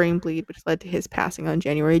caused a brain bleed, which led to his passing on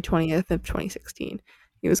January 20th of 2016.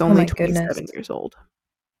 He was only 27 years old.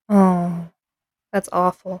 Oh, that's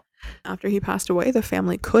awful. After he passed away, the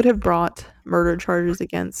family could have brought murder charges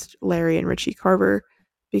against Larry and Richie Carver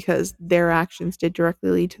because their actions did directly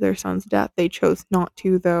lead to their son's death. They chose not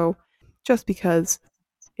to, though, just because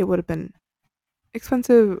it would have been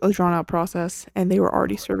expensive, a drawn-out process, and they were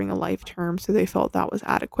already serving a life term, so they felt that was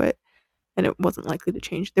adequate, and it wasn't likely to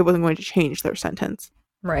change. They wasn't going to change their sentence.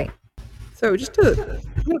 Right. So just to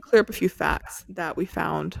clear up a few facts that we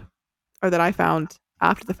found, or that I found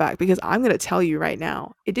after the fact, because I'm going to tell you right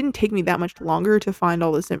now, it didn't take me that much longer to find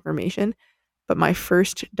all this information, but my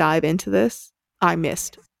first dive into this, I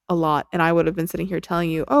missed a lot, and I would have been sitting here telling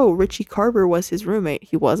you, oh, Richie Carver was his roommate.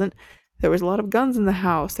 He wasn't. There was a lot of guns in the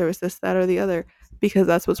house. There was this, that, or the other, because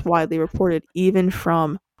that's what's widely reported, even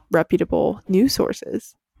from reputable news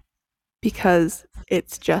sources, because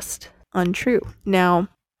it's just untrue. Now,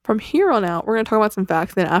 from here on out, we're going to talk about some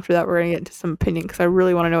facts. Then after that, we're going to get into some opinion because I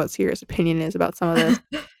really want to know what Sierra's opinion is about some of this.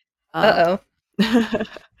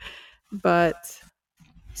 But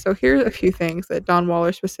so here's a few things that Don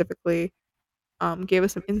Waller specifically gave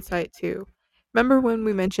us some insight to. Remember when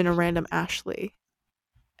we mentioned a random Ashley?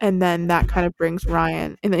 And then that kind of brings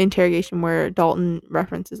Ryan in the interrogation where Dalton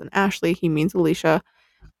references an Ashley. He means Alicia,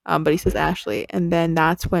 but he says Ashley. And then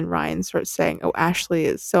that's when Ryan starts saying, oh, Ashley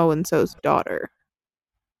is so-and-so's daughter.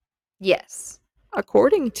 Yes.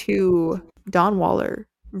 According to Don Waller,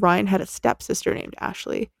 Ryan had a stepsister named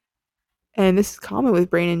Ashley. And this is common with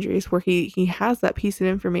brain injuries where he has that piece of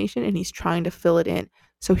information and he's trying to fill it in.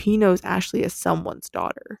 So he knows Ashley is someone's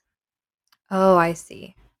daughter. Oh, I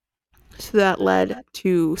see. So that led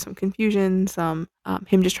to some confusion, some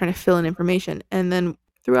him just trying to fill in information. And then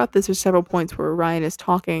throughout this, there's several points where Ryan is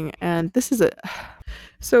talking, and this is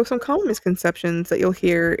So some common misconceptions that you'll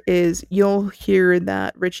hear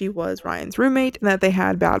that Richie was Ryan's roommate and that they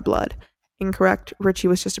had bad blood. Incorrect. Richie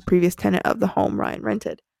was just a previous tenant of the home Ryan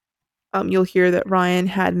rented. You'll hear that Ryan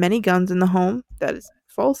had many guns in the home. That is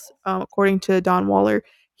false. According to Don Waller,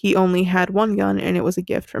 he only had one gun, and it was a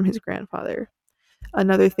gift from his grandfather.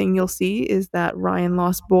 Another thing you'll see is that Ryan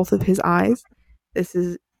lost both of his eyes. This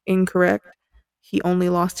is incorrect. He only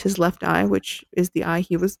lost his left eye, which is the eye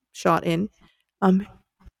he was shot in.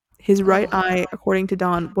 His right eye, according to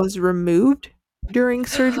Don, was removed during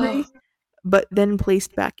surgery, but then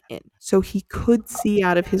placed back in. So he could see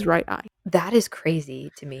out of his right eye. That is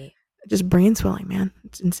crazy to me. Just brain swelling, man.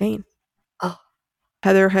 It's insane. Oh.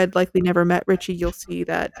 Heather had likely never met Richie. You'll see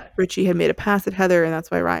that Richie had made a pass at Heather, and that's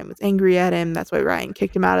why Ryan was angry at him. That's why Ryan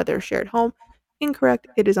kicked him out of their shared home. Incorrect.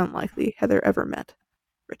 It is unlikely Heather ever met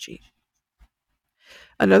Richie.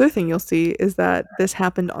 Another thing you'll see is that this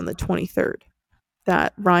happened on the 23rd.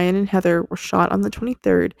 That Ryan and Heather were shot on the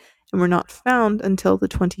 23rd and were not found until the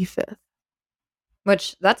 25th.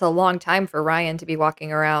 Which, that's a long time for Ryan to be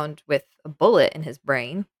walking around with a bullet in his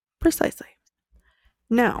brain. Precisely.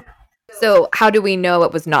 Now. So, how do we know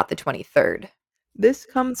it was not the 23rd? This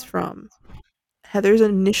comes from Heather's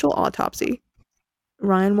initial autopsy,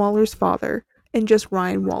 Ryan Waller's father, and just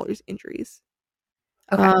Ryan Waller's injuries.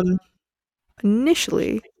 Okay.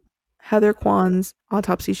 Initially, Heather Kwan's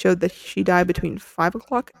autopsy showed that she died between 5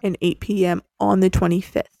 o'clock and 8 p.m. on the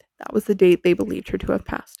 25th. That was the date they believed her to have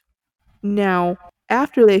passed. Now,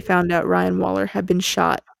 after they found out Ryan Waller had been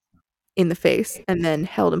shot in the face and then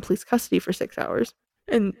held in police custody for 6 hours,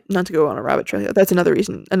 And not to go on a rabbit trail here, that's another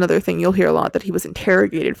thing you'll hear a lot, that he was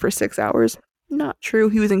interrogated for 6 hours. Not true.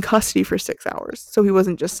 He was in custody for 6 hours. So he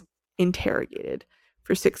wasn't just interrogated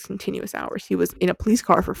for 6 continuous hours. He was in a police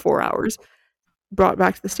car for 4 hours, brought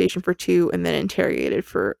back to the station for 2, and then interrogated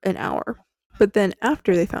for an hour. But then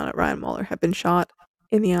after they found out Ryan Mueller had been shot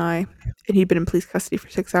in the eye and he'd been in police custody for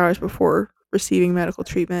 6 hours before receiving medical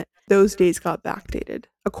treatment, those days got backdated,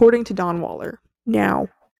 according to Don Waller. Now,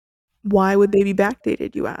 why would they be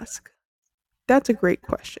backdated, you ask? That's a great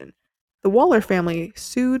question. The Waller family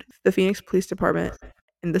sued the Phoenix Police Department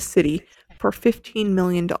and the city for $15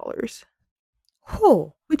 million,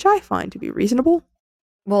 Oh. which I find to be reasonable.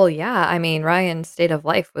 Well, yeah, I mean, Ryan's state of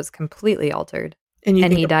life was completely altered, And you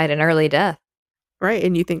and think he died an early death. right,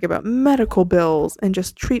 and you think about medical bills and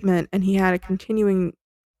just treatment, and he had a continuing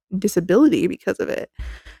disability because of it.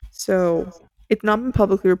 So it's not been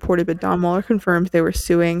publicly reported, but Don Mueller confirmed they were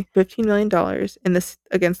suing $15 million in this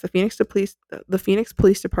against the Phoenix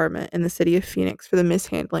Police Department and the city of Phoenix for the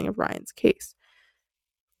mishandling of Ryan's case.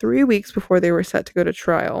 3 weeks before they were set to go to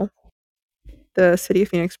trial, the city of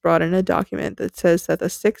Phoenix brought in a document that says that the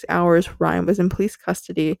 6 hours Ryan was in police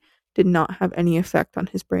custody did not have any effect on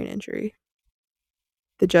his brain injury.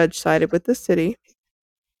 The judge sided with the city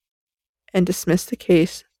and dismissed the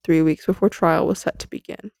case 3 weeks before trial was set to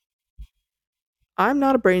begin. I'm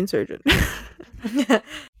not a brain surgeon,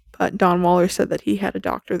 but Don Waller said that he had a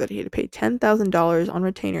doctor that he had to pay $10,000 on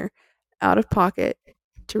retainer out of pocket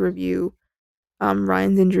to review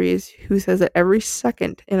Ryan's injuries, who says that every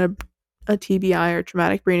second in a TBI or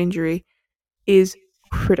traumatic brain injury is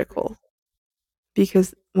critical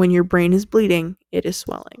because when your brain is bleeding, it is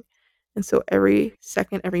swelling. And so every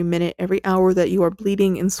second, every minute, every hour that you are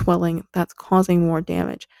bleeding and swelling, that's causing more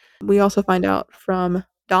damage. We also find out from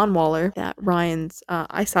Don Waller that Ryan's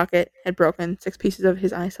eye socket had broken. 6 pieces of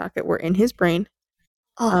his eye socket were in his brain.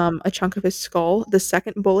 Oh, A chunk of his skull. The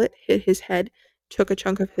second bullet hit his head, took a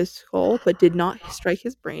chunk of his skull, but did not strike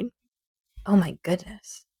his brain. oh my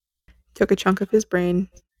goodness. Took a chunk of his brain,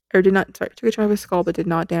 or did not, sorry, took a chunk of his skull, but did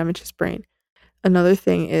not damage his brain. Another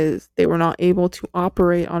thing is they were not able to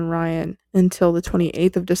operate on Ryan until the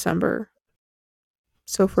 28th of December.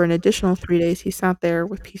 So for an additional 3 days, he sat there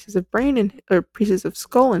with pieces of pieces of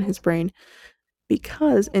skull in his brain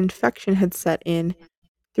because infection had set in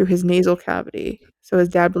through his nasal cavity. So his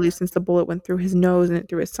dad believes since the bullet went through his nose and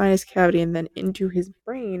through his sinus cavity and then into his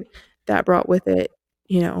brain, that brought with it,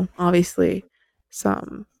 obviously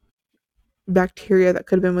some bacteria that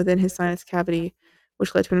could have been within his sinus cavity,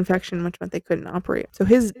 which led to an infection, which meant they couldn't operate. So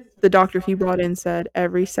the doctor he brought in said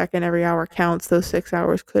every second, every hour counts. Those 6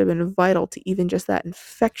 hours could have been vital to even just that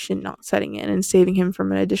infection not setting in and saving him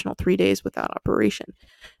from an additional 3 days without operation.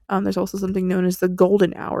 There's also something known as the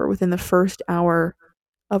golden hour within the first hour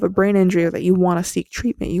of a brain injury that you want to seek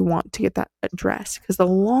treatment. You want to get that addressed because the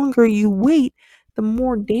longer you wait, the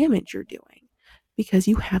more damage you're doing because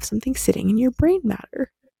you have something sitting in your brain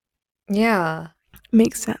matter. Yeah.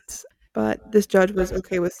 Makes sense. But this judge was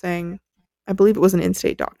okay with saying, I believe it was an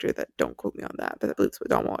in-state doctor, that don't quote me on that, but I believe it's what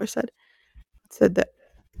Don Waller said that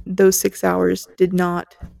those 6 hours did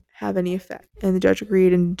not have any effect. And the judge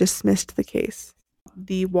agreed and dismissed the case.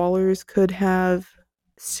 The Wallers could have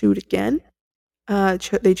sued again.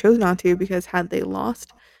 They chose not to because had they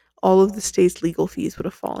lost, all of the state's legal fees would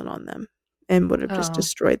have fallen on them and would have just Oh,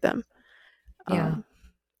 destroyed them. yeah.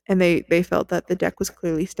 And they felt that the deck was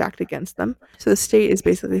clearly stacked against them. So the state is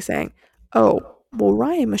basically saying, oh, well,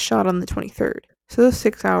 Ryan was shot on the 23rd, so those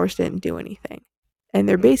 6 hours didn't do anything. And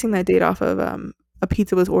they're basing that date off of a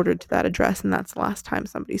pizza was ordered to that address, and that's the last time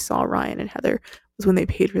somebody saw Ryan and Heather was when they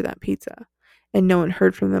paid for that pizza. And no one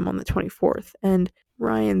heard from them on the 24th. And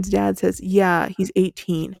Ryan's dad says, yeah, he's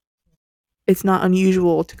 18. It's not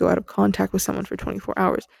unusual to go out of contact with someone for 24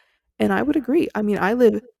 hours. And I would agree. I mean, I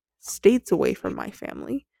live states away from my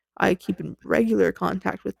family. I keep in regular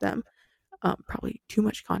contact with them. Probably too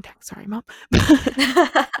much contact. Sorry, mom.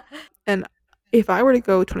 And if I were to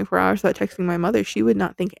go 24 hours without texting my mother, she would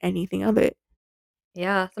not think anything of it.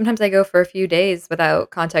 Yeah, sometimes I go for a few days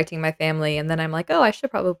without contacting my family, and then I'm like, "Oh, I should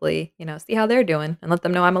probably, see how they're doing and let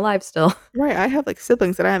them know I'm alive still." Right. I have like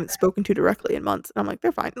siblings that I haven't spoken to directly in months. And I'm like,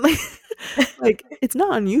 they're fine. Like it's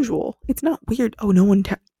not unusual. It's not weird. Oh,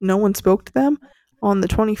 no one spoke to them on the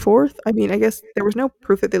 24th. I mean, I guess there was no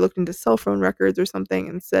proof that they looked into cell phone records or something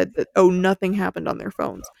and said that, oh, nothing happened on their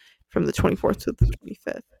phones from the 24th to the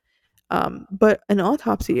 25th. But an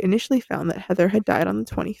autopsy initially found that Heather had died on the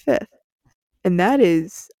 25th. And that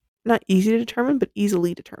is not easy to determine, but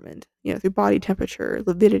easily determined, through body temperature,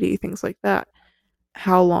 lividity, things like that,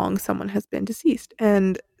 how long someone has been deceased.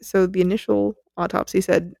 And so the initial autopsy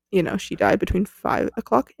said, she died between 5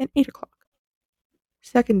 o'clock and 8 o'clock.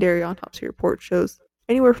 Secondary autopsy report shows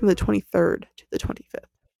anywhere from the 23rd to the 25th.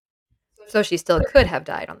 So she still could have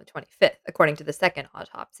died on the 25th, according to the second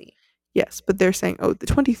autopsy. Yes, but they're saying, the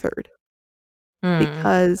 23rd, Hmm.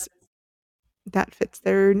 because that fits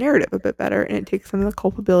their narrative a bit better and it takes some of the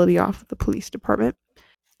culpability off of the police department.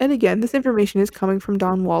 And again, this information is coming from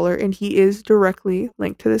Don Waller, and he is directly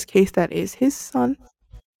linked to this case. That is his son.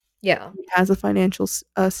 Yeah. He has a financial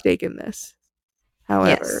stake in this.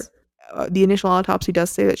 However, Yes. The initial autopsy does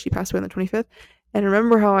say that she passed away on the 25th. And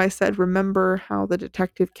remember how the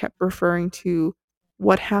detective kept referring to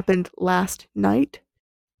what happened last night?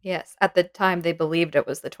 Yes. At the time, they believed it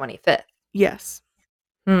was the 25th. Yes.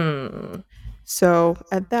 Hmm. So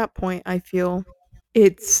at that point, I feel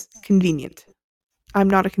it's convenient. I'm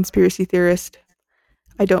not a conspiracy theorist.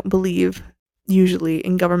 I don't believe usually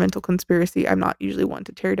in governmental conspiracy. I'm not usually one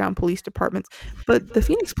to tear down police departments. But the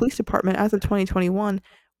Phoenix Police Department, as of 2021,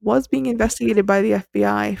 was being investigated by the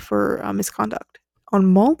FBI for misconduct on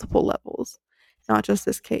multiple levels, not just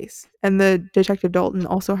this case. And the Detective Dalton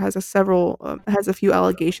also has a few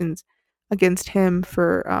allegations against him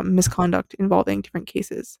for misconduct involving different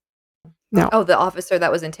cases. Now, Oh, the officer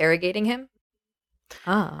that was interrogating him?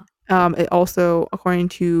 Ah. it also, according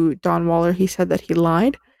to Don Waller, he said that he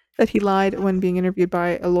lied. That he lied when being interviewed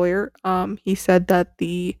by a lawyer. He said that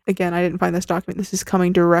again, I didn't find this document. This is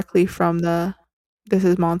coming directly from the This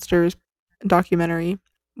Is Monsters documentary,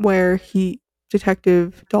 where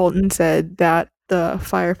Detective Dalton said that the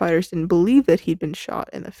firefighters didn't believe that he'd been shot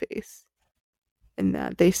in the face, and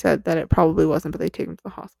that they said that it probably wasn't, but they take him to the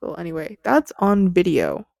hospital anyway. That's on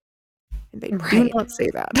video, and they do Right. not say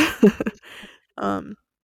that. um,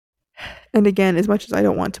 And again, as much as I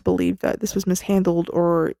don't want to believe that this was mishandled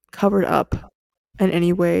or covered up in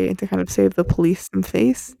any way to kind of save the police some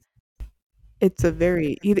face, it's a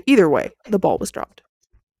very either way, the ball was dropped.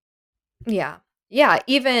 Yeah. Yeah,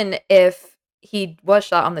 even if he was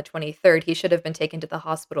shot on the 23rd, he should have been taken to the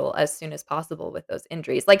hospital as soon as possible with those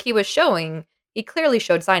injuries. Like he clearly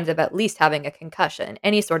showed signs of at least having a concussion.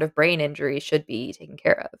 Any sort of brain injury should be taken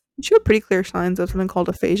care of. You showed pretty clear signs of something called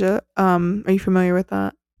aphasia. Are you familiar with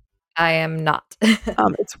that? I am not.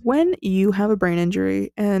 It's when you have a brain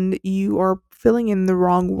injury and you are filling in the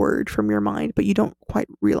wrong word from your mind, but you don't quite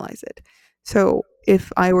realize it. So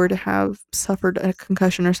if I were to have suffered a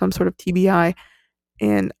concussion or some sort of TBI,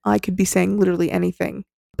 and I could be saying literally anything,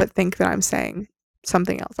 but think that I'm saying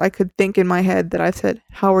something else. I could think in my head that I've said,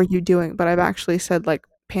 "How are you doing?" But I've actually said, like,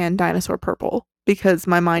 "Pan dinosaur purple," because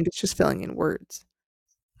my mind is just filling in words.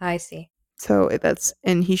 I see. So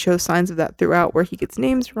and he shows signs of that throughout where he gets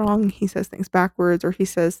names wrong, he says things backwards, or he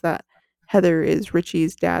says that Heather is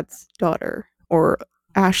Richie's dad's daughter, or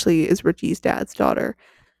Ashley is Richie's dad's daughter.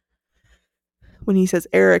 When he says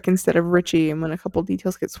Eric instead of Richie, and when a couple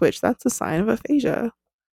details get switched, that's a sign of aphasia.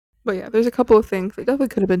 But yeah, there's a couple of things that definitely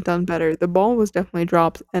could have been done better. The ball was definitely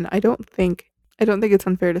dropped, and I don't think it's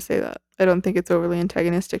unfair to say that. I don't think it's overly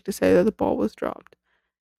antagonistic to say that the ball was dropped.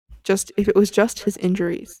 Just if it was just his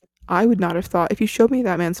injuries, I would not have thought. If you showed me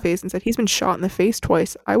that man's face and said he's been shot in the face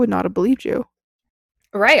twice, I would not have believed you.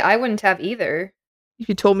 Right, I wouldn't have either. If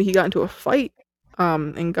you told me he got into a fight,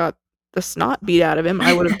 and got the snot beat out of him,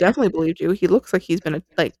 I would have definitely believed you. He looks like he's been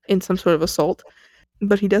like in some sort of assault,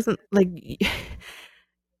 but he doesn't like.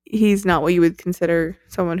 He's not what you would consider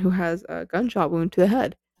someone who has a gunshot wound to the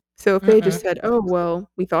head. So if they had just Mm-mm. said, "Oh, well,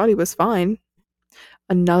 we thought he was fine."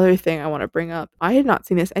 Another thing I wanna bring up, I had not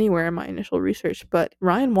seen this anywhere in my initial research, but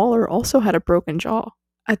Ryan Waller also had a broken jaw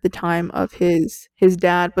at the time of his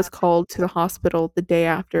dad was called to the hospital the day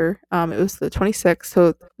after, it was the 26th,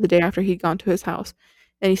 so the day after he'd gone to his house,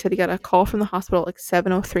 and he said he got a call from the hospital at, like,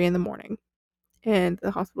 7:03 in the morning, and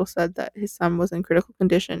the hospital said that his son was in critical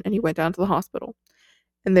condition, and he went down to the hospital.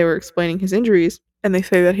 And they were explaining his injuries, and they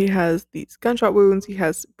say that he has these gunshot wounds, he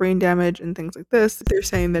has brain damage and things like this. They're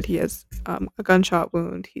saying that he has a gunshot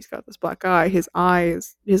wound, he's got this black eye, his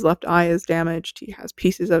left eye is damaged, he has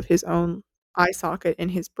pieces of his own eye socket in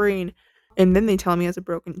his brain, and then they tell him he has a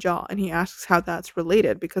broken jaw, and he asks how that's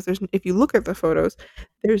related because if you look at the photos,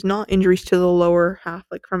 there's not injuries to the lower half,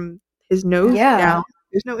 like from his nose down, Yeah.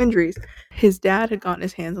 there's no injuries. His dad had gotten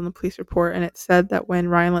his hands on the police report, and it said that when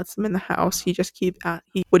Ryan lets him in the house, he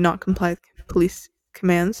would not comply with police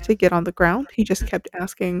commands to get on the ground. He just kept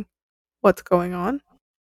asking what's going on,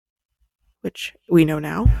 which we know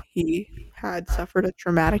now. He had suffered a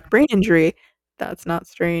traumatic brain injury. That's not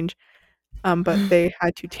strange. But they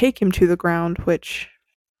had to take him to the ground,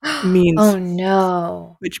 means Oh,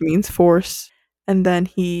 no. which means force. And then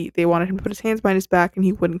they wanted him to put his hands behind his back, and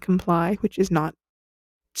he wouldn't comply, which is not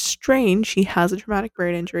strange. He has a traumatic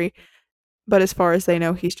brain injury, but as far as they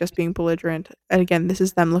know, he's just being belligerent. And again, this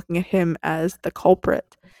is them looking at him as the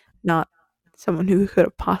culprit, not someone who could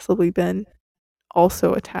have possibly been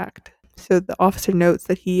also attacked. So the officer notes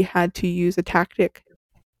that he had to use a tactic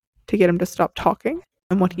to get him to stop talking.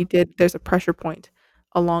 And what he did, there's a pressure point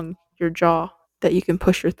along your jaw that you can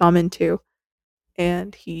push your thumb into.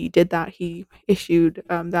 And he did that. He issued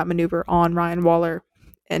that maneuver on Ryan Waller.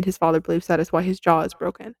 And his father believes that is why his jaw is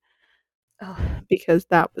broken, Oh, because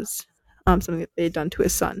that was something that they had done to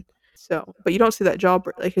his son. So, but you don't see that jaw,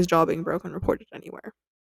 like his jaw being broken, reported anywhere.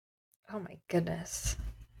 oh my goodness.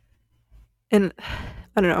 And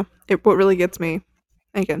I don't know. What really gets me,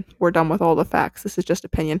 again, we're done with all the facts. This is just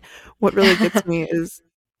opinion. What really gets me is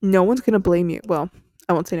no one's going to blame you. Well,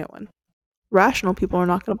 I won't say no one. Rational people are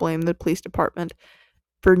not going to blame the police department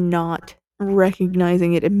for not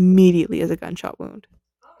recognizing it immediately as a gunshot wound.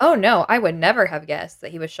 Oh, no, I would never have guessed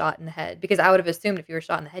that he was shot in the head because I would have assumed if you were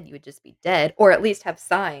shot in the head, you would just be dead or at least have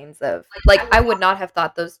signs of like, I would not have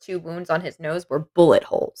thought those 2 wounds on his nose were bullet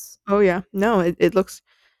holes. Oh, yeah. No, it looks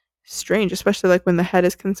strange, especially like when the head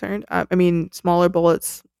is concerned. I mean, smaller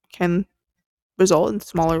bullets can result in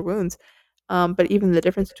smaller wounds. But even the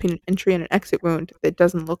difference between an entry and an exit wound, it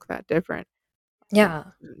doesn't look that different. Well, Yeah.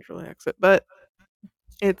 it didn't really exit, but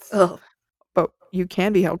it's Ugh. but you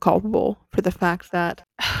can be held culpable for the fact that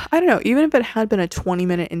I don't know, even if it had been a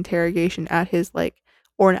 20-minute interrogation at his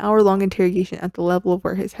or an hour-long interrogation at the level of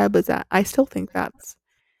where his head was at, I still think that's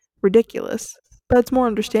ridiculous. But it's more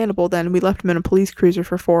understandable than we left him in a police cruiser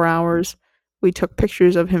for 4 hours. We took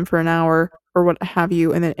pictures of him for an hour or what have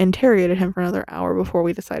you, and then interrogated him for another hour before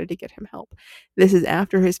we decided to get him help. This is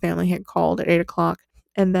after his family had called at 8 o'clock,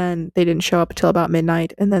 and then they didn't show up until about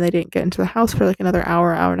midnight, and then they didn't get into the house for like another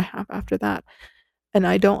hour, hour and a half after that. And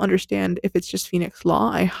I don't understand if it's just Phoenix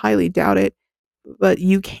law. I highly doubt it. But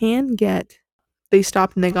they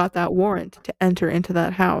stopped and they got that warrant to enter into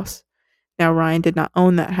that house. Now, Ryan did not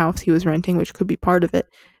own that house he was renting, which could be part of it.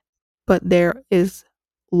 But there is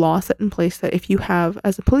law set in place that if you have,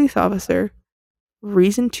 as a police officer,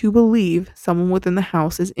 reason to believe someone within the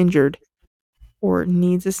house is injured or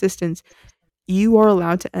needs assistance, you are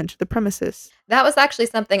allowed to enter the premises. That was actually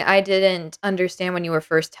something I didn't understand when you were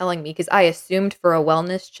first telling me because I assumed for a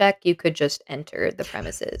wellness check, you could just enter the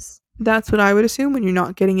premises. That's what I would assume when you're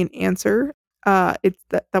not getting an answer. That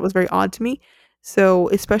was very odd to me. So,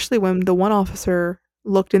 especially when the one officer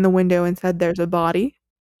looked in the window and said there's a body,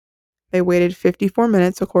 they waited 54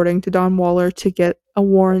 minutes, according to Don Waller, to get a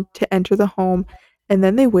warrant to enter the home, and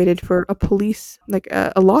then they waited for a police, like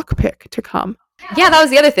a lockpick, to come. Yeah, that was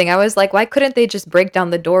the other thing. I was like, why couldn't they just break down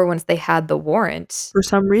the door once they had the warrant? For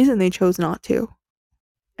some reason, they chose not to.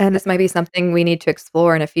 And This might be something we need to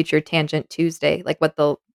explore in a future Tangent Tuesday, like what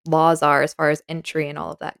the laws are as far as entry and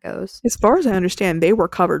all of that goes. as far as I understand, they were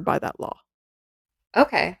covered by that law.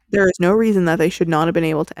 Okay. There is no reason that they should not have been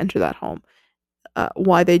able to enter that home.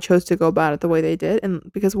 Why they chose to go about it the way they did, and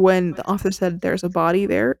because when the officer said there's a body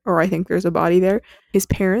there, or I think there's a body there, his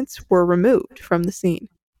parents were removed from the scene.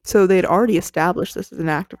 So they'd already established this as an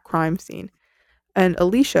active crime scene. And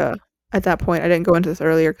Alicia, at that point, I didn't go into this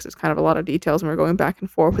earlier because it's kind of a lot of details and we're going back and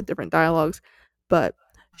forth with different dialogues, but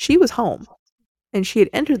she was home and she had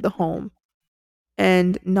entered the home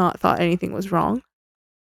and not thought anything was wrong.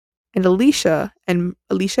 And Alicia and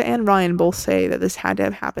Ryan both say that this had to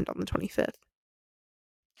have happened on the 25th.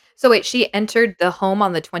 So wait, she entered the home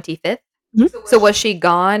on the 25th? Mhm. So was she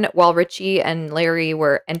gone while Richie and Larry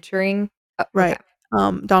were entering? Oh, Right. okay.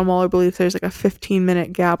 Don Waller believes there's like a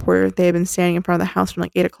 15-minute gap where they had been standing in front of the house from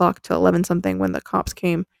like 8 o'clock to 11 something when the cops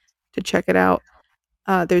came to check it out.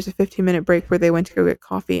 There's a 15-minute break where they went to go get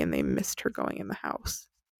coffee and they missed her going in the house.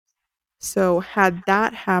 So had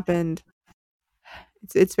that happened,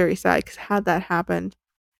 it's very sad because had that happened,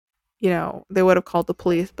 they would have called the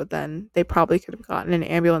police, but then they probably could have gotten an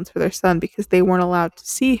ambulance for their son because they weren't allowed to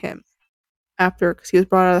see him because he was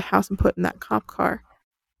brought out of the house and put in that cop car.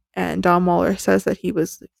 And Don Waller says that he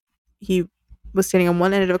was standing on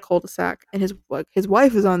one end of a cul-de-sac and his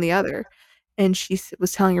wife was on the other, and she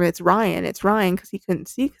was telling him it's Ryan because he couldn't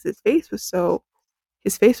see because his face was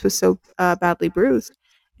so badly bruised.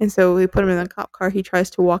 And so we put him in the cop car. He tries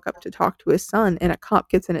to walk up to talk to his son, and a cop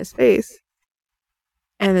gets in his face.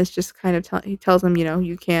 And it's just kind of he tells him,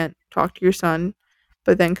 you can't talk to your son,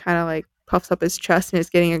 but then kind of like puffs up his chest and is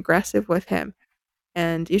getting aggressive with him.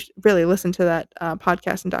 And you should really listen to that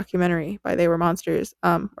podcast and documentary by They Were Monsters.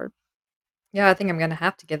 Yeah, I think I'm gonna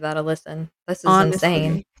have to give that a listen. This is insane.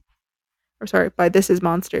 Honestly, or sorry, by This Is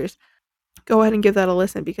Monsters. Go ahead and give that a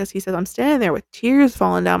listen because he says I'm standing there with tears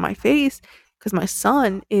falling down my face because my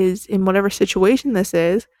son is in whatever situation this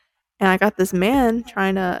is, and I got this man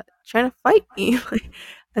trying to fight me.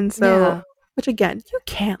 And so, Yeah. which again, you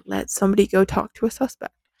can't let somebody go talk to a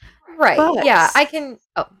suspect. Right. But Yeah, I can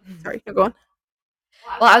sorry, no, go on.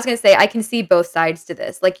 well, I was gonna say I can see both sides to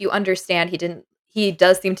this. Like, you understand he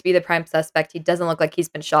does seem to be the prime suspect. He doesn't look like he's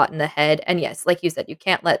been shot in the head. And yes, like you said, you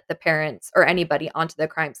can't let the parents or anybody onto the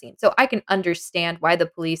crime scene. So I can understand why the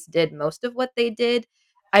police did most of what they did.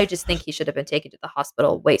 I just think he should have been taken to the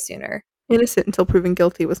hospital way sooner. Innocent until proven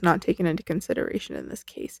guilty was not taken into consideration in this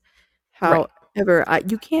case. Right. However,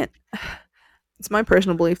 you can't. It's my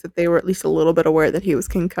personal belief that they were at least a little bit aware that he was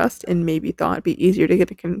concussed and maybe thought it'd be easier to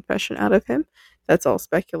get a confession out of him. That's all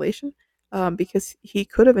speculation, because he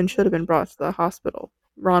could have and should have been brought to the hospital.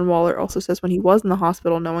 Ron Waller also says when he was in the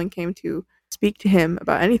hospital, no one came to speak to him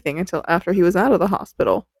about anything until after he was out of the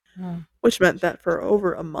hospital, Mm. which meant that for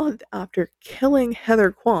over a month after killing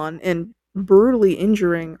Heather Kwan and brutally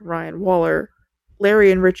injuring Ryan Waller,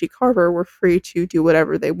 Larry and Richie Carver were free to do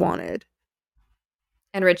whatever they wanted.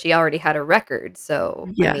 And Richie already had a record, so,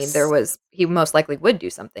 I mean, Yes. he most likely would do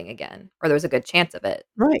something again, or there was a good chance of it.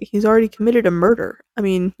 Right, he's already committed a murder. I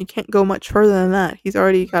mean, you can't go much further than that. He's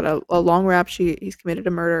already got a long rap sheet. He's committed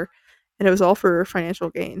a murder, and it was all for financial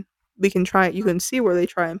gain. You can see where they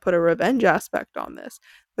try and put a revenge aspect on this,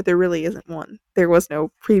 but there really isn't one. There was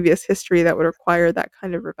no previous history that would require that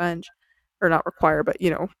kind of revenge, or not require, but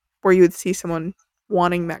where you would see someone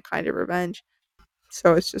wanting that kind of revenge.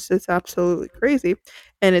 So it's absolutely crazy,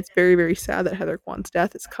 and it's very, very sad that Heather Kwan's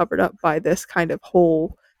death is covered up by this kind of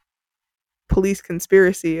whole police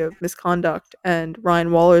conspiracy of misconduct and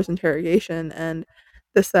Ryan Waller's interrogation and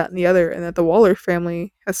this, that, and the other, and that the Waller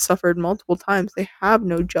family has suffered multiple times. They have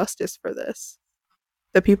no justice for this.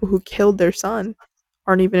 The people who killed their son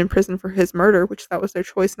aren't even in prison for his murder, which that was their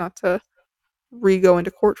choice not to re-go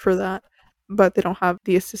into court for that. But they don't have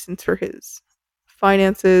the assistance for his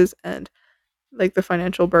finances and like the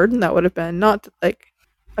financial burden that would have been not like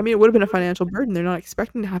I mean, it would have been a financial burden. They're not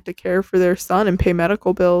expecting to have to care for their son and pay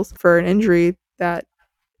medical bills for an injury that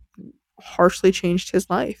harshly changed his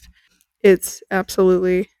life. It's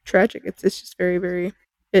absolutely tragic. It's just very, very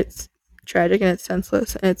it's tragic and it's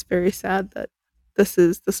senseless and it's very sad that this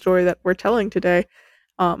is the story that we're telling today.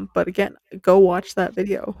 But again, go watch that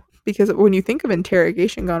video because when you think of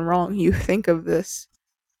interrogation gone wrong, you think of this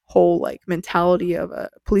whole like mentality of a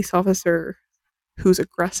police officer who's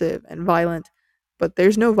aggressive and violent, but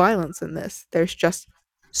there's no violence in this. There's just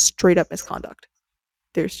straight up misconduct.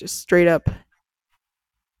 There's just straight up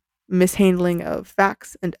mishandling of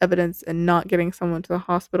facts and evidence and not getting someone to the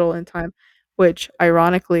hospital in time, which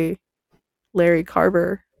ironically, Larry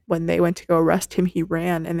Carver, when they went to go arrest him, he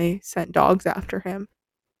ran and they sent dogs after him.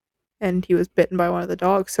 And he was bitten by one of the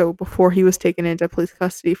dogs. So before he was taken into police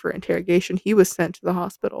custody for interrogation, he was sent to the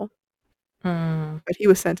hospital. Mm. But he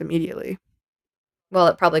was sent immediately. Well,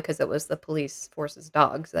 it probably because it was the police force's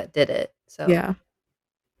dogs that did it, so Yeah.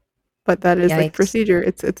 But that is like yikes. procedure.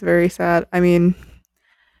 It's very sad. I mean,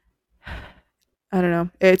 I don't know.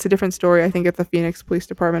 It's a different story. I think if the Phoenix Police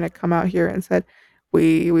Department had come out here and said,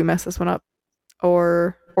 we messed this one up,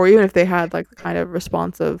 or even if they had like the kind of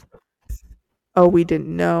response of, oh, we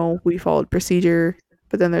didn't know, we followed procedure,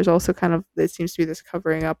 but then there's also kind of it seems to be this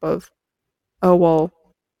covering up of, oh well,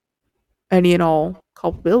 any and all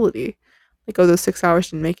culpability. Like, oh, those 6 hours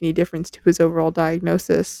didn't make any difference to his overall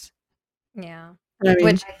diagnosis. Yeah. I mean,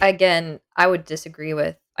 Which, again, I would disagree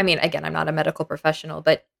with. I mean, again, I'm not a medical professional,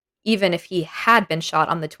 but even if he had been shot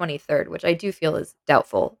on the 23rd, which I do feel is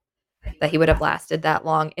doubtful that he would have lasted that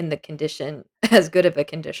long in the condition as good of a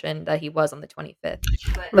condition that he was on the 25th.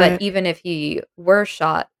 But right, even if he were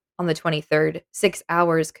shot on the 23rd, 6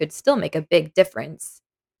 hours could still make a big difference.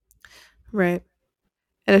 right.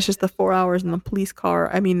 And it's just the 4 hours in the police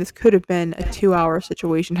car. I mean, this could have been a 2 hour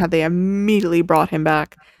situation had they immediately brought him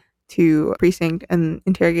back to precinct and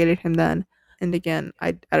interrogated him then. And again,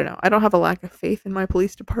 I don't know. I don't have a lack of faith in my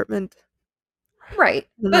police department. Right.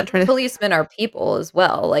 I'm not But trying to. policemen are people as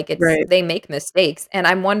well. Like, Right. they make mistakes. And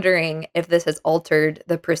I'm wondering if this has altered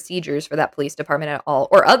the procedures for that police department at all,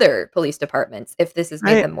 or other police departments, if this has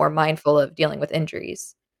made I them more mindful of dealing with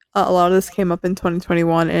injuries. A lot of this came up in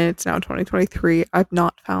 2021 and it's now 2023. I've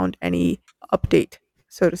not found any update,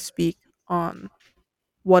 so to speak, on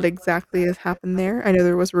what exactly has happened there. I know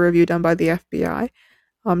there was a review done by the FBI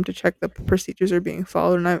to check the procedures are being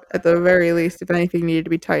followed, and at the very least, if anything needed to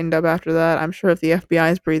be tightened up after that, I'm sure if the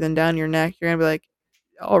FBI is breathing down your neck, you're gonna be like,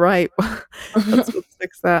 "All right, let's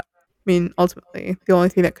fix that." I mean, ultimately, the only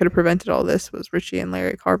thing that could have prevented all this was Richie and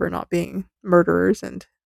Larry Carver not being murderers and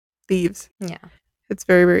thieves. Yeah. It's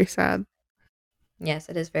very, very sad. Yes,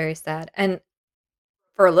 it is very sad. And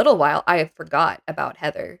for a little while, I forgot about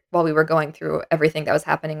Heather while we were going through everything that was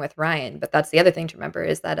happening with Ryan, but that's the other thing to remember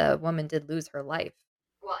is that a woman did lose her life.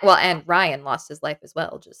 Well, and Ryan lost his life as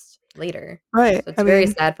well just later. Right. So I it's very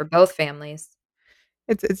mean, sad for both families.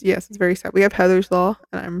 it's yes, it's very sad. We have Heather's Law,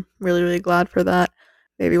 and I'm really, really glad for that.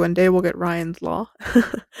 Maybe one day we'll get Ryan's Law,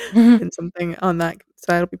 and something on that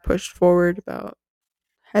side will be pushed forward about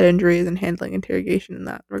head injuries and handling interrogation in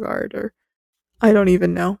that regard, or I don't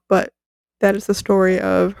even know. But that is the story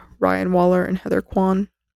of Ryan Waller and Heather Kwan.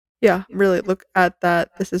 Yeah, really look at that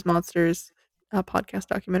This Is Monsters podcast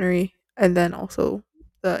documentary, and then also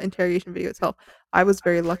the interrogation video itself. I was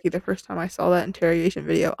very lucky the first time I saw that interrogation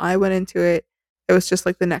video. I went into it, it was just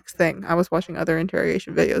like the next thing. I was watching other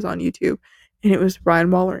interrogation videos on YouTube, and it was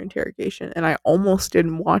Ryan Waller interrogation, and I almost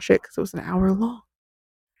didn't watch it because it was an hour long,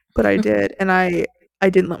 but I did, and I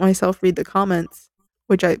didn't let myself read the comments,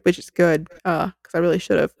 which is good, because I really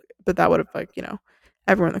should have, but that would have, like,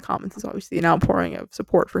 everyone in the comments is obviously an outpouring of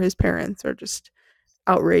support for his parents or just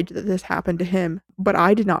outraged that this happened to him, but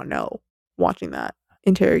I did not know, watching that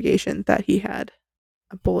interrogation, that he had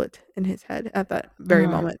a bullet in his head at that very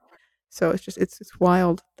Mhm. moment. So it's just it's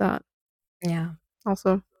wild that Yeah.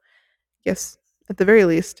 also, yes, at the very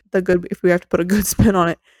least, the good if we have to put a good spin on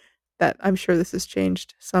it, that I'm sure this has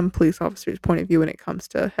changed some police officers' point of view when it comes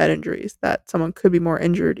to head injuries, that someone could be more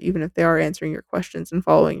injured even if they are answering your questions and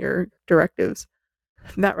following your directives.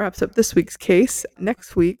 And that wraps up this week's case.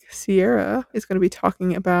 Next week, Sierra is going to be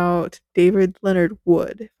talking about David Leonard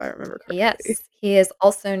Wood, if I remember correctly. Yes, he is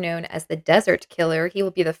also known as the Desert Killer. He will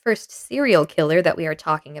be the first serial killer that we are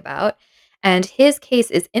talking about. And his case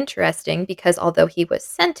is interesting because although he was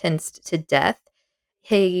sentenced to death,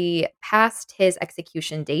 he passed his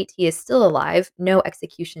execution date. He is still alive. No new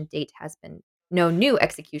execution date has been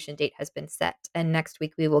set. And next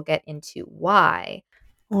week we will get into why.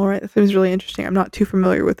 All right, that seems really interesting. I'm not too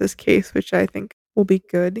familiar with this case, which I think will be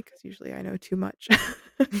good because usually I know too much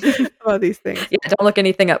about these things. Yeah, don't look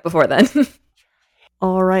anything up before then.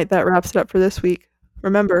 All right, that wraps it up for this week.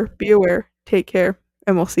 Remember, be aware, take care,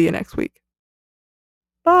 and we'll see you next week.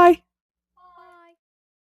 Bye.